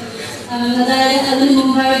തന്നു. അതായത് അതിന്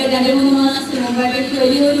മുമ്പായിട്ട് 2-3 മാസത്തിന് മുമ്പായിട്ട് എനിക്ക്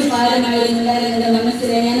വലിയൊരു ഭാരമായിരുന്നില്ലായിരുന്നു എൻ്റെ മനസ്സിൽ.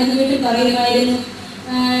 ഞാനത് വീട്ടിൽ പറയുമായിരുന്നു,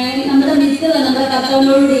 നമ്മുടെ നിത്യത നമ്മുടെ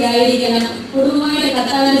കർത്താവിനോടുകൂടി ആയിരിക്കണം, കുടുംബമായിട്ട്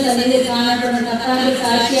കർത്താവിൻ്റെ സന്നിധിയിൽ കാണപ്പെടണം, കർത്താവിൻ്റെ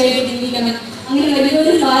സാക്ഷിയായിട്ട് ജീവിക്കണം. അങ്ങനെ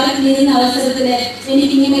വലിയൊരു ഭാരം നീങ്ങുന്ന അവസരത്തിൽ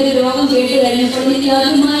എനിക്കിങ്ങനെ ഒരു രോഗം കേട്ട് കഴിഞ്ഞപ്പോൾ എനിക്ക്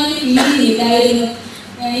യാതൊരുമായ ഭീതിയില്ലായിരുന്നു.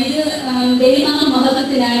 ഇത് ദൈവനാമ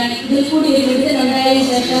മഹത്വത്തിനാണ്. ഇതിൽ കൂടി ഒരു വിടുതലുണ്ടായതിനു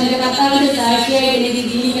ശേഷം എൻ്റെ കർത്താവിൻ്റെ സാക്ഷിയായിട്ട് എനിക്ക്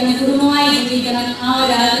ജീവിക്കണം, കുടുംബമായി ജീവിക്കണം. ആ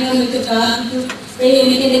ഒരു ആഗ്രഹം വെച്ച് പ്രാർത്ഥിച്ചു. ദൈവം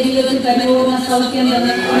എനിക്ക് എൻ്റെ ജീവിതത്തിൽ പരിപൂർണ്ണ സൗഖ്യം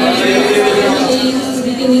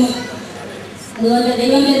തന്നിരിക്കുന്നു. അതുകൊണ്ട്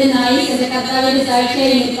ദൈവം തരുന്നായി എൻ്റെ കർത്താവിൻ്റെ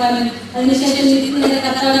സാക്ഷിയായി നിൽക്കാനും അതിനുശേഷം നിൽക്കുന്ന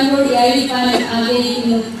കർത്താവിനോട് ആയിരിക്കാനും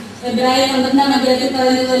ആഗ്രഹിക്കുന്നു. എബ്രായർ 12-ാം അധ്യായത്തിൽ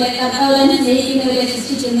പറയുന്നതുപോലെ കർത്താവ് തന്നെ സ്നേഹിക്കുന്നവരെ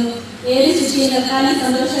ശിക്ഷിക്കുന്നു. ഏത് ശിക്ഷയും തൽക്കാലം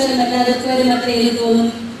സന്തോഷകരമല്ലാതെ അത്രേ എന്ന് തോന്നും.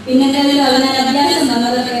 പിന്നത്തേതിലും അതിനാൽ അഭ്യാസം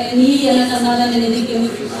വന്നതൊക്കെ നീതി എന്ന സമാധാനം ലഭിക്കും.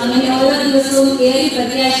 അങ്ങനെ ഓരോ ദിവസവും ഏറെ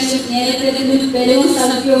പ്രത്യാശയും നേരത്തേക്കും ബലവും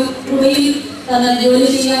സൗഖ്യവും കൃപയും തന്ന് ജോലി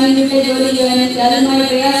ചെയ്യാനും ജോലി ചെയ്യാനും യാതൊരുമായ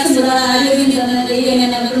പ്രയാസം കൂടാതെ ആരോഗ്യം തന്ന് ദൈവം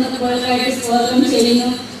നടത്തുന്നപ്പോഴായിട്ട് സ്തോത്രം ചെയ്യുന്നു.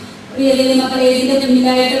 പ്രിയ ദൈവമക്കളെ, ഇതിന്റെ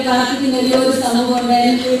പിന്നിലായിട്ട് പ്രാർത്ഥിക്കുന്ന വലിയൊരു സമൂഹം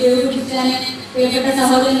ഉണ്ടായിരുന്നു. പ്രിയപ്പെട്ട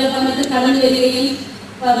സഹോദരങ്ങൾ പലർക്കും കടന്നു വരികയും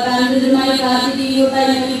പ്രാർത്ഥികമായി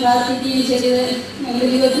പ്രാർത്ഥിക്കുകയും ചെയ്തത് ഞങ്ങളുടെ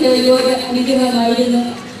ജീവിതത്തിലെ വലിയൊരു അനുഗ്രഹമായിരുന്നു.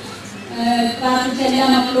 പ്രാർത്ഥിച്ച എല്ലാ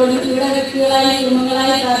മക്കളോടും ഇവിടെ വ്യക്തികളായി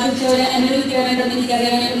കുടുംബങ്ങളായി പ്രാർത്ഥിച്ചവരെ അനുഭവിക്കാറുണ്ടെന്ന്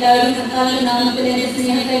എനിക്കറിയാം. എല്ലാവരും കർത്താവിന്റെ നാമത്തിൽ എൻ്റെ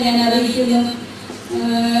സ്നേഹത്തെ ഞാൻ അറിയിക്കുന്നു.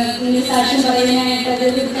 നിങ്ങൾ സാക്ഷ്യം പറയുന്നതിനായിട്ട്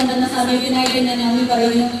എതിർക്കാൻ തന്ന സമയത്തിനായിട്ട് ഞാൻ നന്ദി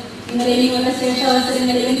പറയുന്നു. നിങ്ങൾ ഇനിയുള്ള ശേഷ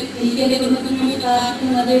അവസരങ്ങളിലും എനിക്ക് എൻ്റെ കുടുംബത്തിന് വേണ്ടി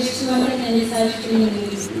പ്രാർത്ഥിക്കുന്നു അപേക്ഷിച്ചുകൊണ്ട് ഞാൻ ഈ സാക്ഷ്യം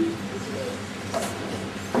നൽകുന്നു.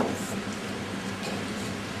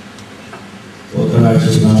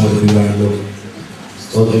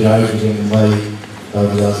 സ്തോത്രകാഴ്ചയ്ക്ക് മുമ്പായി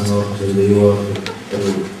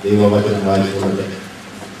ദൈവവചനം വായിച്ചുകൊണ്ട്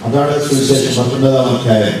അതാണ് സുവിശേഷം 19-ാം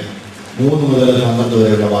അധ്യായം 3 മുതൽ 12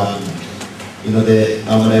 വരെയുള്ള വാക്യങ്ങൾ. ഇന്നത്തെ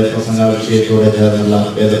നമ്മുടെ പ്രസംഗ വിഷയത്തോടെ ചേർന്നുള്ള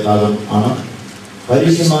വേദഭാഗം ആണ്.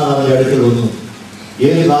 പരീക്ഷന്മാർ അവരുടെ അടുക്കൽ വന്നു.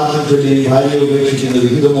 ഏത് കാരണം ചൊല്ലി ഭാര്യയെ ഉപേക്ഷിക്കുന്നത്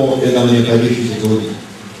വിഹിതമോ എന്നവനെ പരീക്ഷിച്ച് ചോദിച്ചു.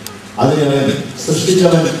 അതിനവൻ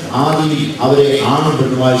സൃഷ്ടിച്ചവൻ ആദിയിൽ അവരെ ആണും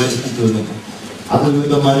പെണ്ണുമായി സൃഷ്ടിച്ചുവെന്നും അതിൽ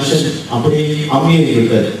നിന്ന് മനുഷ്യൻ അപ്പനെയും അമ്മയെയും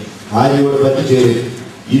വിട്ട് ഭാര്യയോട് പറ്റിച്ചേരും,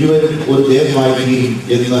 ഇരുവരും ഒരു ദേഹമായി തീരും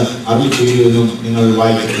എന്ന് അറിയിച്ചുവെന്നും നിങ്ങൾ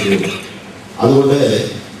വായിച്ചിട്ടുണ്ട്. അതുകൊണ്ട്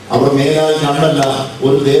അവർ മേലാൽ രണ്ടല്ല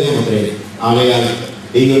ഒരു ദേഹമത്രേ. ആകയാൽ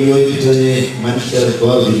ദൈവം യോജിപ്പിച്ചതിനെ മനുഷ്യർ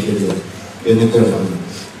വേർതിരിക്കരുത് എന്നിട്ട് പറഞ്ഞു.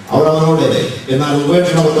 അവർ അവനോട് എന്നാൽ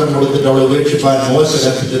ഉപേക്ഷണപത്രം കൊടുത്തിട്ട് അവളെ ഉപേക്ഷിപ്പാൻ മോശ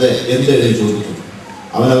കൽപ്പിച്ചത് എന്തെന്ന് ചോദിച്ചു.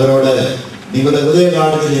 അവൻ അവരോട് നിങ്ങളുടെ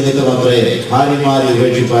ഹൃദയകാഠിന്യ നിമിത്തമത്രേ ഭാര്യമാരെ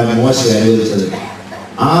ഉപേക്ഷിപ്പാൻ മോശ അനുവദിച്ചത്.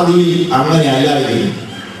 ആദിയിൽ അങ്ങനെ അല്ലായിരിക്കും.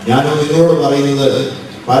 ഞാനോ നിങ്ങളോട് പറയുന്നത്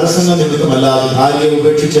പരസംഗ നിമിത്തമല്ലാതെ ഭാര്യയെ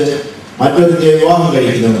ഉപേക്ഷിച്ച് മറ്റൊരുത്തെ വിവാഹം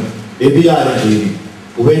കഴിക്കുന്നവൻ വ്യഭിചാരം ചെയ്യും,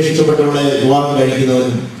 ഉപേക്ഷിക്കപ്പെട്ടവളെ വിവാഹം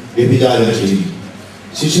കഴിക്കുന്നവനും വ്യഭിചാരം ചെയ്യും.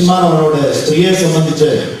 ശിഷ്യന്മാർ അവനോട് സ്ത്രീയെ സംബന്ധിച്ച്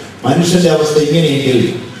മനുഷ്യന്റെ അവസ്ഥ ഇങ്ങനെയെങ്കിൽ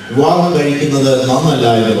വിവാഹം കഴിക്കുന്നത് നന്നല്ല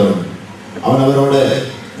എന്ന് പറഞ്ഞു. അവൻ അവരോട്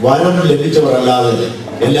വരം ലഭിച്ചവർ അല്ലാതെ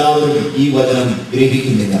എല്ലാവരും ഈ വചനം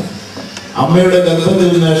ഗ്രഹിക്കുന്നില്ല. അമ്മയുടെ ഗർഭത്തിൽ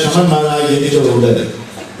നിന്ന് ക്ഷമന്മാരായി ജനിച്ചവരുണ്ട്,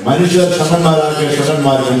 മനുഷ്യർ ക്ഷമന്മാരാകിയ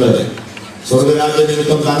ക്ഷമന്മാരുണ്ട്, സ്വർഗരാജ്യ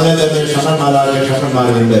നിമിത്തം തന്നെ തന്നെ ക്ഷമന്മാരാകിയ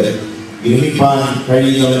ക്ഷമന്മാരുണ്ട്. ഗ്രഹിപ്പാൻ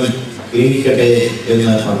കഴിയുന്നവൻ ഗ്രഹിക്കട്ടെ എന്ന്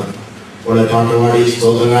പറഞ്ഞു. ഇവിടെ പാട്ടുപാടി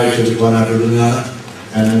സ്തോത്രകാഴ്ച എടുക്കുവാനായിട്ട് ഒരുങ്ങുകയാണ്.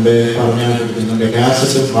 ഞാൻ മുമ്പേ പറഞ്ഞ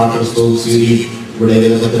കാസറ്റും പാട്ടുപുസ്തകവും CD ഇവിടെ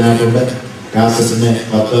വിതരണത്തിനായിട്ടുണ്ട്. കാസറ്റിന്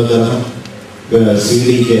 10 ദിർഹം,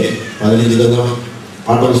 CD-ക്ക് 15 ദിർഹം,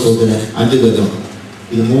 പാഠപുസ്തകത്തിന് 5 ദിർഹം.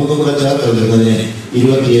 ഇത് 3 കൂടെ ചേർത്തെടുക്കുന്നതിന്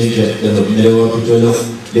 25 ദിർഹം. ഇന്നലെ ഓർപ്പിച്ചല്ലോ,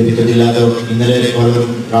 ലഭിക്കത്തില്ലാത്തവർ ഇന്നലെ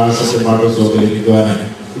കാസറ്റ് പാഠപുസ്തകത്തിൽ ലഭിക്കുവാൻ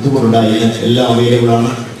ബുദ്ധിമുട്ടുണ്ടായി. എല്ലാം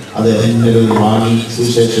അവൈലബിളാണ്. അത് ഇന്നലെ വാങ്ങി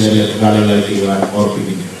സുവിശേഷകരെ പങ്കാളികളായി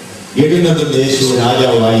ഓർപ്പിക്കുന്നു. എഴുന്നേറ്റ് യേശു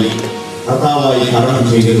രാജാവായി കർത്താവായി ഭരണം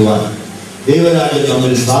ചെയ്തിടുവാൻ, ദൈവരാജ്യം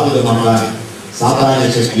നമ്മിൽ സ്ഥാപിതമാക്കാൻ, സാത്താന്യ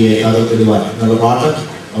ശക്തിയെ തകർത്തിടുവാൻ എന്നുള്ള പാട്ട്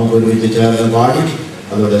നമുക്ക് ഒരുമിച്ച് ചേർന്ന് പാടി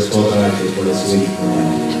അതോടെ സ്തോത്രകാഴ്ചയോടെ സ്വീകരിക്കുന്നു.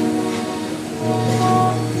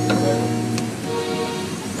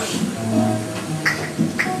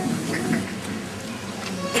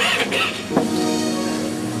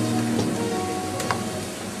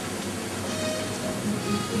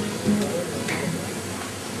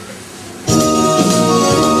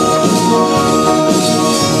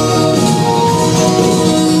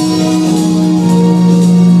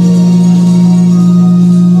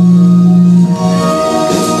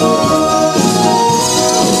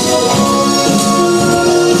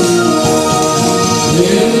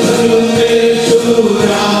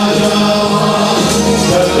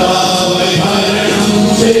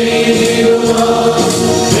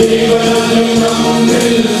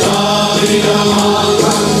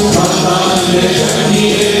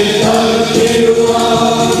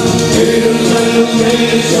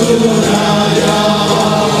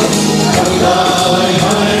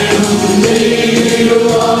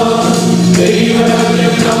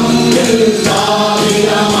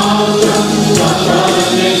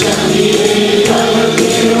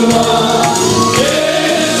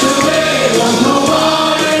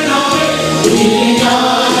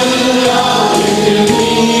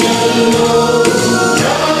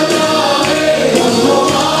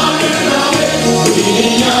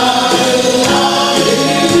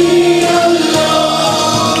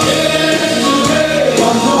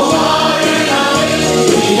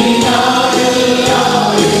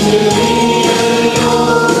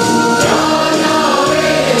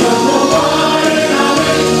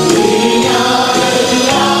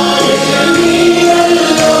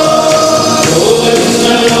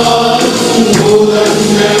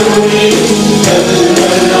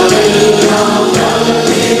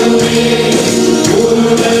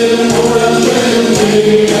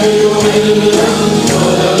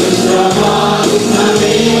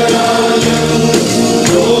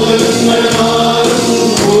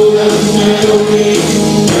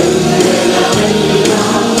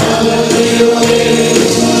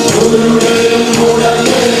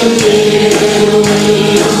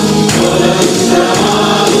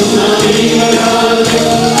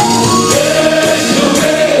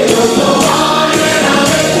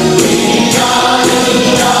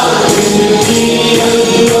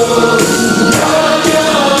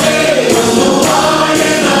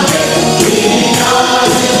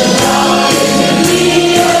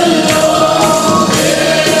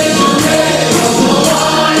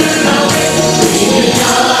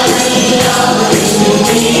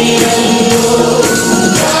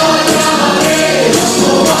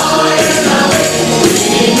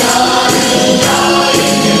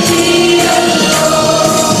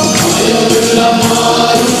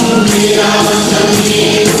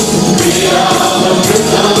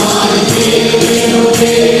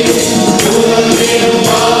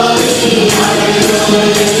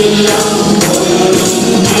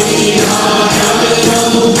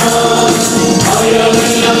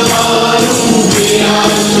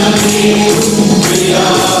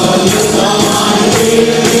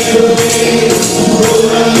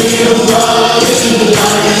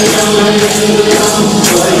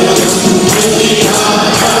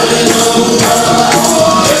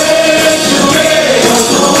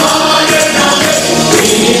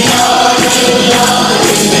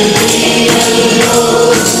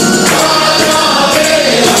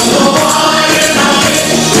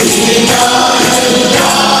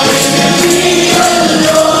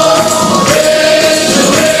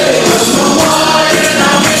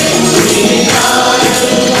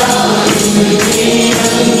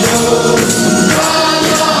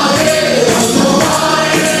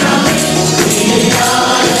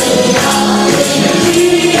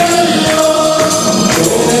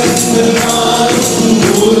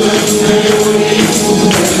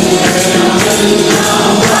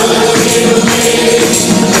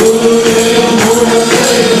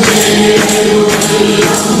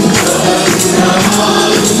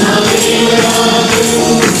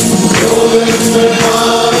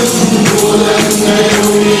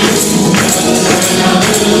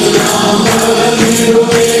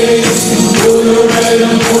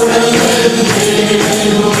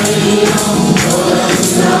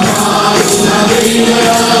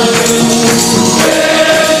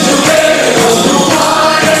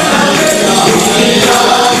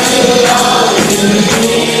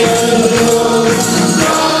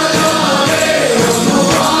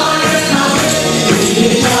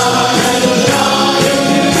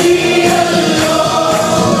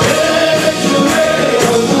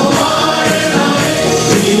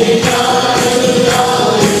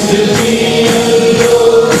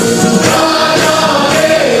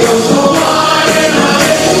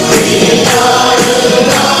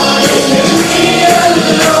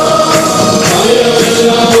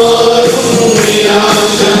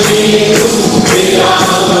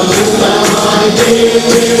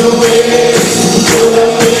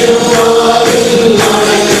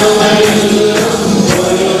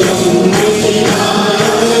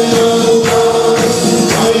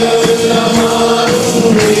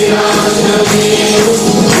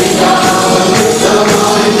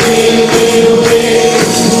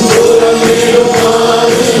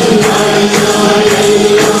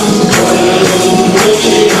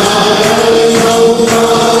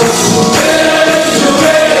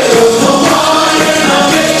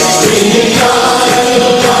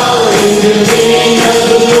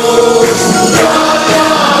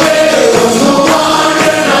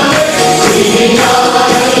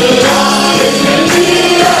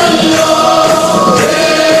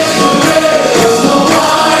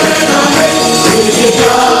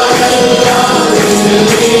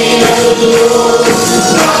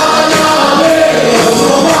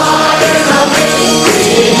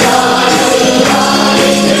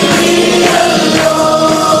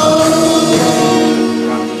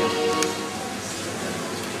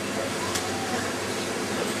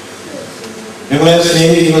 ഞങ്ങളെ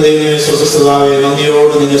സ്നേഹിക്കുന്ന ദൈവമേ, സ്വസ്ഥതാവേ,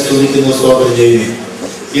 നന്ദിയോട് നിന്നെ സ്തുതിക്കുന്നു, സ്തോത്രം ചെയ്യുന്നു.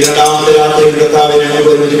 ഈ രണ്ടാമത്തെ രാത്രി കർത്താവേ, ഞങ്ങൾ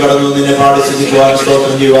ഒരുമിച്ച് കടന്നു നിന്നെ പാടി സ്തുതിക്കുവാൻ,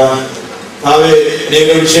 സ്തോത്രം ചെയ്യുവാൻ, കർത്താവേ,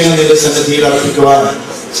 അനേക വിഷയങ്ങൾ നിന്റെ സന്നിധിയിൽ അർപ്പിക്കുവാൻ,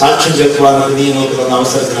 സാക്ഷ്യം കേൾക്കുവാൻ നീ നോക്കി തന്ന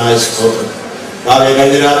അവസരത്തിനായ സ്തോത്രം. കർത്താവേ,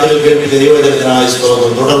 കഴിഞ്ഞ രാത്രിയിൽ കേൾപ്പിച്ച ദൈവജനത്തിനായ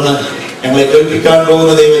സ്തോത്രം. തുടർന്ന് ഞങ്ങളെ കേൾപ്പിക്കാൻ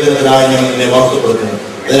പോകുന്ന ദൈവജനത്തിനായി ഞങ്ങൾ നിന്നെ വാർത്തപ്പെടുത്തുന്നു.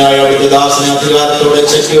 അതിനായി അവിടുത്തെ ദാസനെ അധികാരത്തോടെ,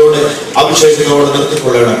 ശക്തിയോടെ, അഭിഷേകത്തോടെ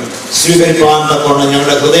നിർത്തിക്കൊള്ളണം. സ്വീകരിക്കാൻ തക്കോണം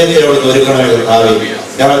ഞങ്ങളുടെ ഹൃദയത്തെ അവിടുന്ന് ഒരുക്കണമേ കർത്താവേ.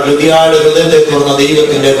 ഞങ്ങൾ ഹൃദയാട് ഹൃദയത്തെ തുറന്ന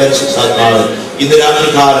ദൈവത്തിന്റെ പരിശുദ്ധാത്മാവ് ഇന്ന്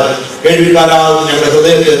രാത്രികാലം കേൾവിക്കാരാകുന്ന ഞങ്ങളുടെ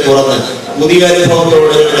ഹൃദയത്തെ തുറന്ന് പുതിയ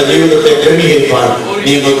അനുഭവത്തോടെ ഞങ്ങളുടെ ജീവിതത്തെ ക്രമീകരിക്കാൻ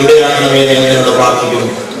നിങ്ങൾക്ക് ഇടയാക്കണമേ എന്ന് പ്രാർത്ഥിക്കുന്നു.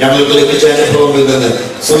 ഞങ്ങൾക്ക് ലഭിച്ച അനുഭവങ്ങളിൽ നിന്ന്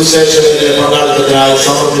സുവിശേഷത്തിന്റെ പങ്കാളിത്തത്തിനായി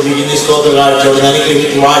സമർപ്പിച്ചിരിക്കുന്ന സ്തോത്ര കാഴ്ചയോട്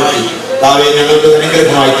അനുഗ്രഹിച്ച് വാഴ്ത്തി താവേ ഞങ്ങൾക്ക്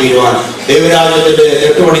അനുഗ്രഹമായി തീരുവാൻ ദൈവരാജ്യത്തിന്റെ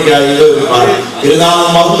കെട്ടുപണിക്കായി നിലനിൽക്കാൻ തിരുനാമം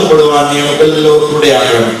മഹത്വപ്പെടുവാൻ ഞങ്ങൾക്ക് എല്ലാവർക്കും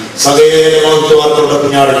ഇടയാക്കണം. സകല മഹത്വത്തോടെ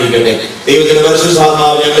കുഞ്ഞാടിയിരിക്കട്ടെ. ദൈവത്തിന്റെ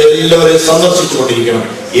പരിശുദ്ധാത്മാവ് ഞങ്ങൾ എല്ലാവരെയും സന്ദർശിച്ചു കൊണ്ടിരിക്കണം.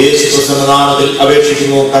 യേശു ക്രിസ്തുവിന്റെ നാമത്തിൽ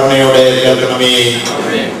അപേക്ഷിക്കുന്നു. കരുണയോടെ കേൾക്കണമേ.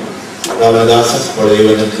 ദാസൻ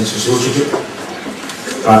ദൈവത്തിന് ശുശ്രൂഷിച്ചു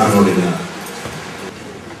പ്രാർത്ഥനയോടിരുന്ന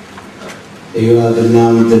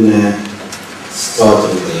ദൈവനാമത്തിന്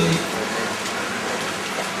സ്തോത്രം.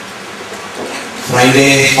 ഫ്രൈഡേ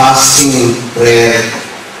ഫാസ്റ്റിംഗ് പ്രേയർ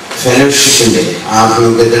ഫെലോഷിപ്പിന്റെ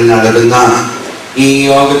ആഭിമുഖ്യത്തിൽ നടക്കുന്ന ഈ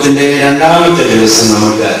യോഗത്തിന്റെ രണ്ടാമത്തെ ദിവസം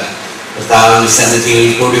നമുക്ക് കർത്താവിന്റെ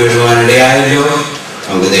സന്നിധിയിൽ കൂടി വരുവാനിടയായല്ലോ.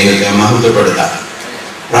 നമുക്ക് ദൈവത്തെ മഹത്വപ്പെടുത്താം.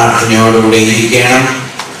 പ്രാർത്ഥനയോടുകൂടെ ഇരിക്കണം.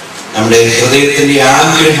 നമ്മുടെ ഹൃദയത്തിന്റെ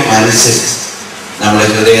ആഗ്രഹം അനുസരിച്ച് നമ്മുടെ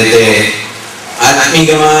ഹൃദയത്തെ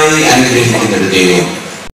ആത്മീകമായി അനുഗ്രഹിക്കുന്ന ഒരു ദൈവം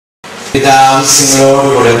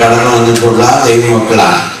ആവശ്യങ്ങളോടുകൂടെ കടന്നു വന്നിട്ടുള്ള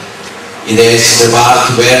ദൈവമക്കളാണ്. ഈ ദേശത്ത്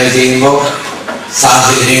പാർത്ത് വേറെ ചെയ്യുമ്പോൾ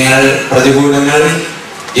സാഹചര്യങ്ങൾ, പ്രതികൂലങ്ങൾ,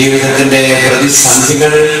 ജീവിതത്തിന്റെ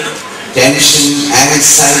പ്രതിസന്ധികൾ, ടെൻഷൻ,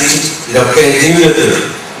 ആൻസൈറ്റി, ഇതൊക്കെ ജീവിതത്തിൽ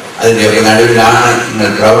അതിൻ്റെയൊക്കെ നടുവിലാണ് നിങ്ങൾ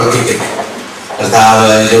പ്രവർത്തിക്കുന്നത്.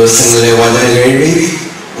 കർത്താവ് ദിവസങ്ങളിലെ വചന കേൾവി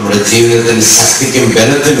നമ്മുടെ ജീവിതത്തിന് ശക്തിക്കും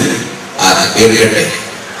ബലത്തിനും തീർക്കട്ടെ.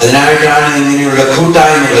 അതിനായിട്ടാണ് ഇങ്ങനെയുള്ള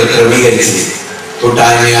കൂട്ടായ്മകൾ ക്രമീകരിച്ചത്.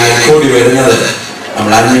 കൂട്ടായ്മയായി കൂടി വരുന്നത്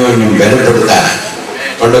നമ്മൾ അന്യോന്യം ബലപ്പെടുത്താൻ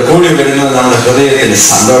കൊണ്ട് കൂടി വരുന്നത് നമ്മുടെ ഹൃദയത്തിന്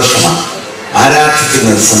സന്തോഷമാണ്.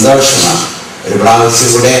 ആരാധിക്കുന്നത് സന്തോഷമാണ്. ഒരു പ്രാവശ്യം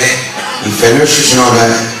കൂടെ ഈ ഫെലോഷിപ്പിനോട്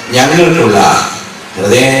ഞങ്ങൾക്കുള്ള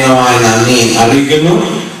ഹൃദയമായ നന്ദി അറിയിക്കുന്നു.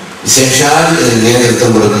 വിശേഷാൽ ഇതിന് നേതൃത്വം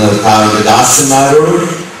കൊടുക്കുന്ന കർത്താവിന്റെ ദാസന്മാരോടും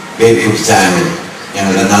പേരുകുറിച്ചായോടും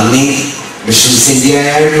ഞങ്ങളുടെ നന്ദി, മിഷൻസ്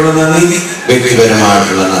ഇന്ത്യയായിട്ടുള്ള നന്ദി,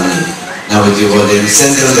 വ്യക്തിപരമായിട്ടുള്ള നന്ദി, നവജീവോദയം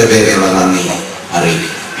സെന്ററിന്റെ പേരിലുള്ള നന്ദി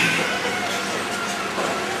അറിയിക്കും.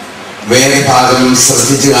 വേദഭാഗം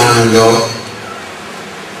ശ്രദ്ധിച്ചു കാണുമല്ലോ.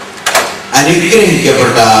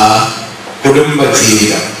 അനുഗ്രഹിക്കപ്പെട്ട കുടുംബ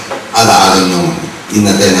ജീവിതം, അതാകുന്നു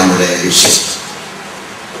ഇന്നത്തെ നമ്മുടെ വിഷയം.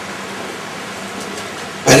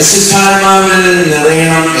 പരിശുദ്ധാത്മാവിൽ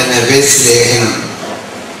നിറയണം എന്ന എഫേസ്യ ലേഖനം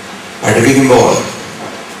പഠിപ്പിക്കുമ്പോൾ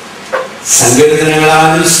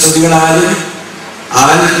സങ്കീർത്തനങ്ങളാലും സ്തുതികളാലും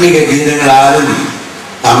ആത്മീക ഗീതങ്ങളാലും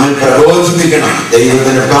തമ്മിൽ പ്രബോധിപ്പിക്കണം,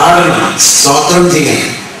 ദൈവത്തിന് പാടണം, സ്തോത്രം ചെയ്യണം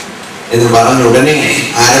എന്ന് പറഞ്ഞ ഉടനെ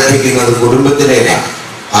ആരംഭിക്കുന്നത് കുടുംബത്തിലേക്കാണ്.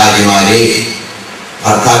 ഭാര്യമാരെ,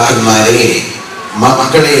 ഭർത്താക്കന്മാരെ,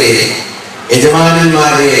 മക്കളെ,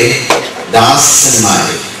 യജമാനന്മാരെ,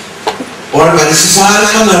 ദാസന്മാരെ. അപ്പോൾ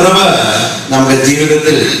പരിശുദ്ധാത്മ നിറവ് നമ്മുടെ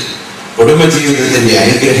ജീവിതത്തിൽ, കുടുംബജീവിതത്തിന്റെ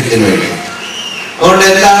അനുഗ്രഹത്തിന് വേണ്ടി. അതുകൊണ്ട്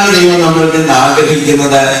എന്താണ് ദൈവം നമ്മളിൽ നിന്ന്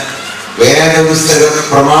ആഗ്രഹിക്കുന്നത്? വേദപുസ്തക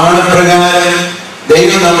പ്രമാണപ്രകാരം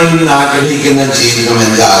ദൈവം നമ്മളിൽ നിന്ന് ആഗ്രഹിക്കുന്ന ജീവിതം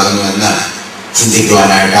എന്താകുന്നു എന്ന്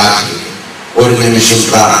ചിന്തിക്കുവാനായിട്ട് ആഗ്രഹിക്കും. ഒരു നിമിഷം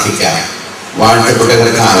പ്രാർത്ഥിക്കാം. വാഴ്ത്തപ്പെട്ട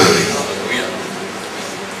കർത്താവേ,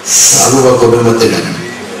 സർവ കുടുംബത്തിനും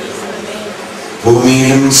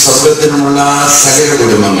ഭൂമിയിലും സ്വർഗത്തിനുമുള്ള സകല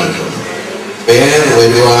കുടുംബങ്ങൾക്കും പേർ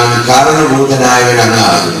വരുവാൻ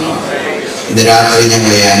കാരണഭൂതനായവനങ്ങാകുന്നു. ഇന്ന് രാത്രി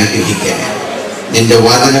ഞങ്ങളെ അനുഗ്രഹിക്കണം. നിന്റെ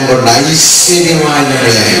വചനം കൊണ്ട് ഐശ്വര്യമായി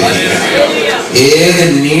ഞങ്ങളെ അനുഗ്രഹിക്കണം. ഏത്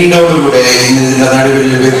നീടോടുകൂടെ ഇന്നതിന്റെ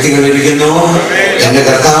നടുവിൽ വ്യക്തികൾ ഇരിക്കുന്നു, എന്റെ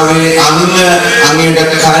കർത്താവെ, അങ്ങയുടെ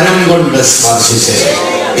കരം കൊണ്ട് സ്പർശിച്ച്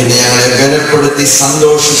ഇന്ന് ഞങ്ങളെ ബലപ്പെടുത്തി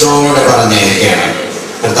സന്തോഷത്തോടെ പറഞ്ഞേക്കണം.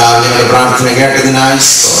 കർത്താവ് ഞങ്ങളുടെ പ്രാർത്ഥന കേട്ടതിനായി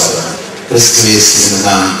ക്രിസ്തുയേശുവിന്റെ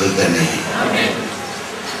നാമത്തിൽ തന്നെ.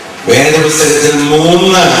 വേദപുസ്തകത്തിൽ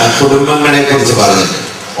 3 കുടുംബങ്ങളെ കുറിച്ച് പറഞ്ഞിട്ടുണ്ട്.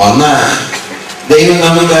 ഒന്ന്, ദൈവം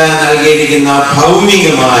നമുക്ക് നൽകിയിരിക്കുന്ന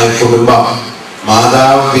ഭൗമികമായ കുടുംബം,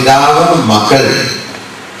 മാതാവ്, പിതാവ്, മക്കൾ.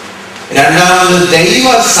 രണ്ടാമത്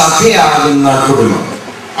ദൈവസഭയാകുന്ന കുടുംബം.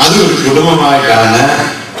 അതൊരു കുടുംബമായിട്ടാണ്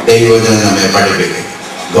ദൈവജനം നമ്മെ പഠിപ്പിക്കുന്നത്,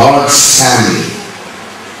 ഗോഡ്സ് ഫാമിലി.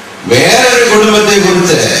 വേറൊരു കുടുംബത്തെ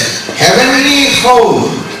കുറിച്ച് ഹെവൻലി ഹോം,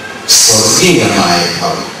 സ്വർഗീയമായ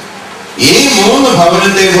ഭവനം. ഈ 3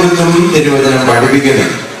 ഭവനത്തെ കുറിച്ചും തിരുവചനം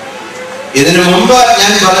പഠിപ്പിക്കുന്നുണ്ട്. ഇതിനു മുമ്പ്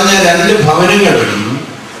ഞാൻ പറഞ്ഞ 2 ഭവനങ്ങളും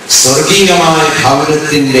സ്വർഗീയമായ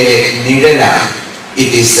ഭവനത്തിന്റെ നിഴലാണ്.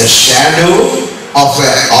 It is the shadow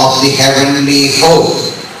of the heavenly home.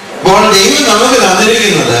 അപ്പോൾ ദൈവം നമുക്ക്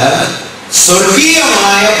തന്നിരിക്കുന്നത്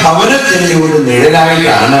സ്വർഗീയമായ ഭവനത്തിന്റെ ഒരു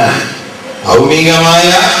നിഴലായിട്ടാണ്. ഭൗമികമായ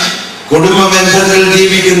കുടുംബ ബന്ധത്തിൽ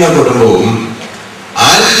ജീവിക്കുന്ന കുടുംബവും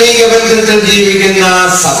ആത്മീക ബന്ധത്തിൽ ജീവിക്കുന്ന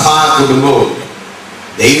സഭാ കുടുംബവും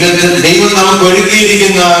ദൈവം നമുക്ക്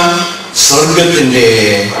ഒരുക്കിയിരിക്കുന്ന സ്വർഗത്തിന്റെ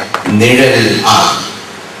നിഴൽ ആണ്.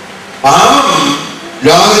 പാപം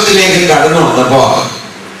ലോകത്തിലേക്ക് കടന്നു വന്നപ്പോ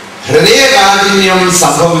ഹൃദയകാഠിന്യം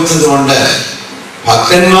സംഭവിച്ചതുകൊണ്ട്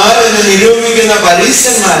ഭക്തന്മാരെന്ന് നിരൂപിക്കുന്ന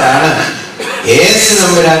പരീശന്മാരാണ് യേശു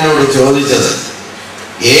തമ്പുരാനോട് ചോദിച്ചത്,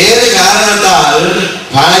 ഏത് കാരണത്താൽ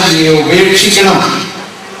ഭാര്യയെ ഉപേക്ഷിക്കണം?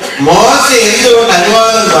 മോശ എന്തുകൊണ്ട്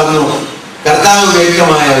അനുവാദം തന്നു? കർത്താവ്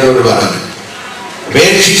വ്യക്തമായി അവരോട് പറഞ്ഞു,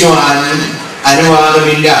 ഉപേക്ഷിക്കുവാൻ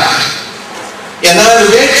അനുവാദമില്ല. എന്നാൽ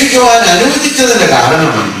ഉപേക്ഷിക്കുവാൻ അനുവദിച്ചതിന്റെ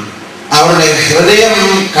കാരണം അവരുടെ ഹൃദയം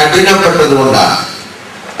കഠിനപ്പെട്ടതുകൊണ്ടാണ്.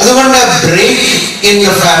 അതുകൊണ്ട് break in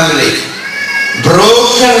the family,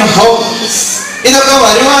 broken house, ഇതൊക്കെ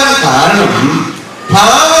വരുവാൻ കാരണം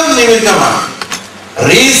പാപം നിമിത്തമാണ്.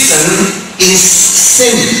 Reason is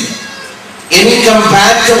sin.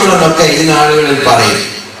 ഇൻകംപാറ്റബിൾ എന്നൊക്കെ ഈ നാളുകളിൽ പറയും.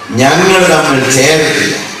 ഞങ്ങൾ തമ്മിൽ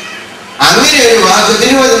ചേരത്തില്ല. അങ്ങനെ ഒരു വാക്ക്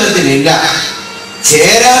തിരുവചനത്തിനില്ല.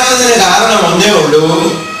 ചേരാത്തതിന് കാരണം ഒന്നേ ഉള്ളൂ,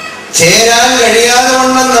 ചേരാൻ കഴിയാതെ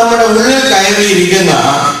വണ്ണം നമ്മുടെ ഉള്ളിൽ കയറിയിരിക്കുന്ന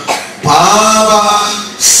പാപ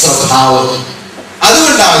സ്വഭാവം.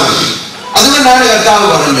 അതുകൊണ്ടാണ് കർത്താവ്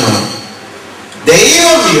പറഞ്ഞു,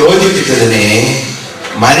 ദൈവം യോജിപ്പിച്ചതിനെ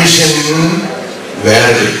മനുഷ്യൻ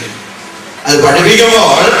വേർതിരിക്കും. അത്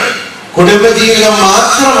പഠിപ്പിക്കുമ്പോൾ കുടുംബജീവിതം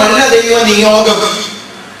മാത്രമല്ല ദൈവ നിയോഗം.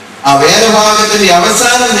 ആ വേദഭാഗത്തിന്റെ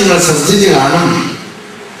അവസാനം നിങ്ങൾ ശ്രദ്ധിച്ചു കാണും.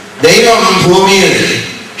 ദൈവം ഭൂമിയിൽ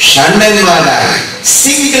ഷണ്ടന്മാരായി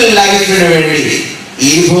സിംഗിൾ ലൈഫിന് വേണ്ടി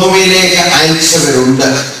ഈ ഭൂമിയിലേക്ക് അയച്ചവരുണ്ട്.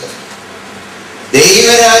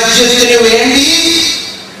 ദൈവരാജ്യത്തിന് വേണ്ടി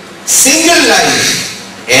സിംഗിൾ ലൈഫ്,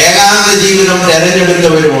 ഏകാന്ത ജീവിതം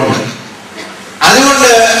തെരഞ്ഞെടുത്തവരുമുണ്ട്.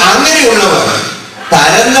 അതുകൊണ്ട് അങ്ങനെയുള്ളവർ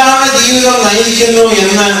തരംതാണ ജീവിതം നയിക്കുന്നു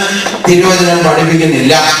എന്ന് തിരുവചനം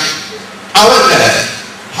പഠിപ്പിക്കുന്നില്ല. അവർക്ക്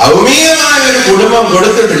ഭൗമികമായ ഒരു കുടുംബം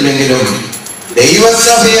കൊടുത്തിട്ടില്ലെങ്കിലും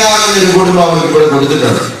ദൈവസഭയാകുന്ന ഒരു കുടുംബം അവർക്ക് ഇവിടെ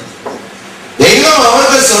കൊടുത്തിട്ടുണ്ട്. ദൈവം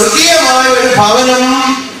അവർക്ക് സ്വർഗീയമായ ഒരു ഭവനം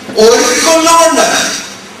ഒരുക്കുന്നുണ്ട്.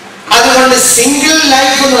 അതുകൊണ്ട് സിംഗിൾ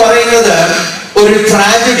ലൈഫ് എന്ന് പറയുന്നത് ഒരു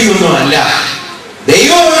ട്രാജഡി ഒന്നുമല്ല.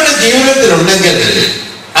 ദൈവം അവരുടെ ജീവിതത്തിലുണ്ടെങ്കിൽ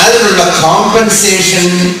അതിനുള്ള കോമ്പൻസേഷൻ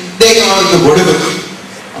ദൈവം അവർക്ക് കൊടുക്കും.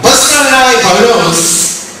 അപ്പോസ്തലനായ പൗലോസ്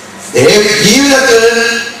ജീവിതത്തിൽ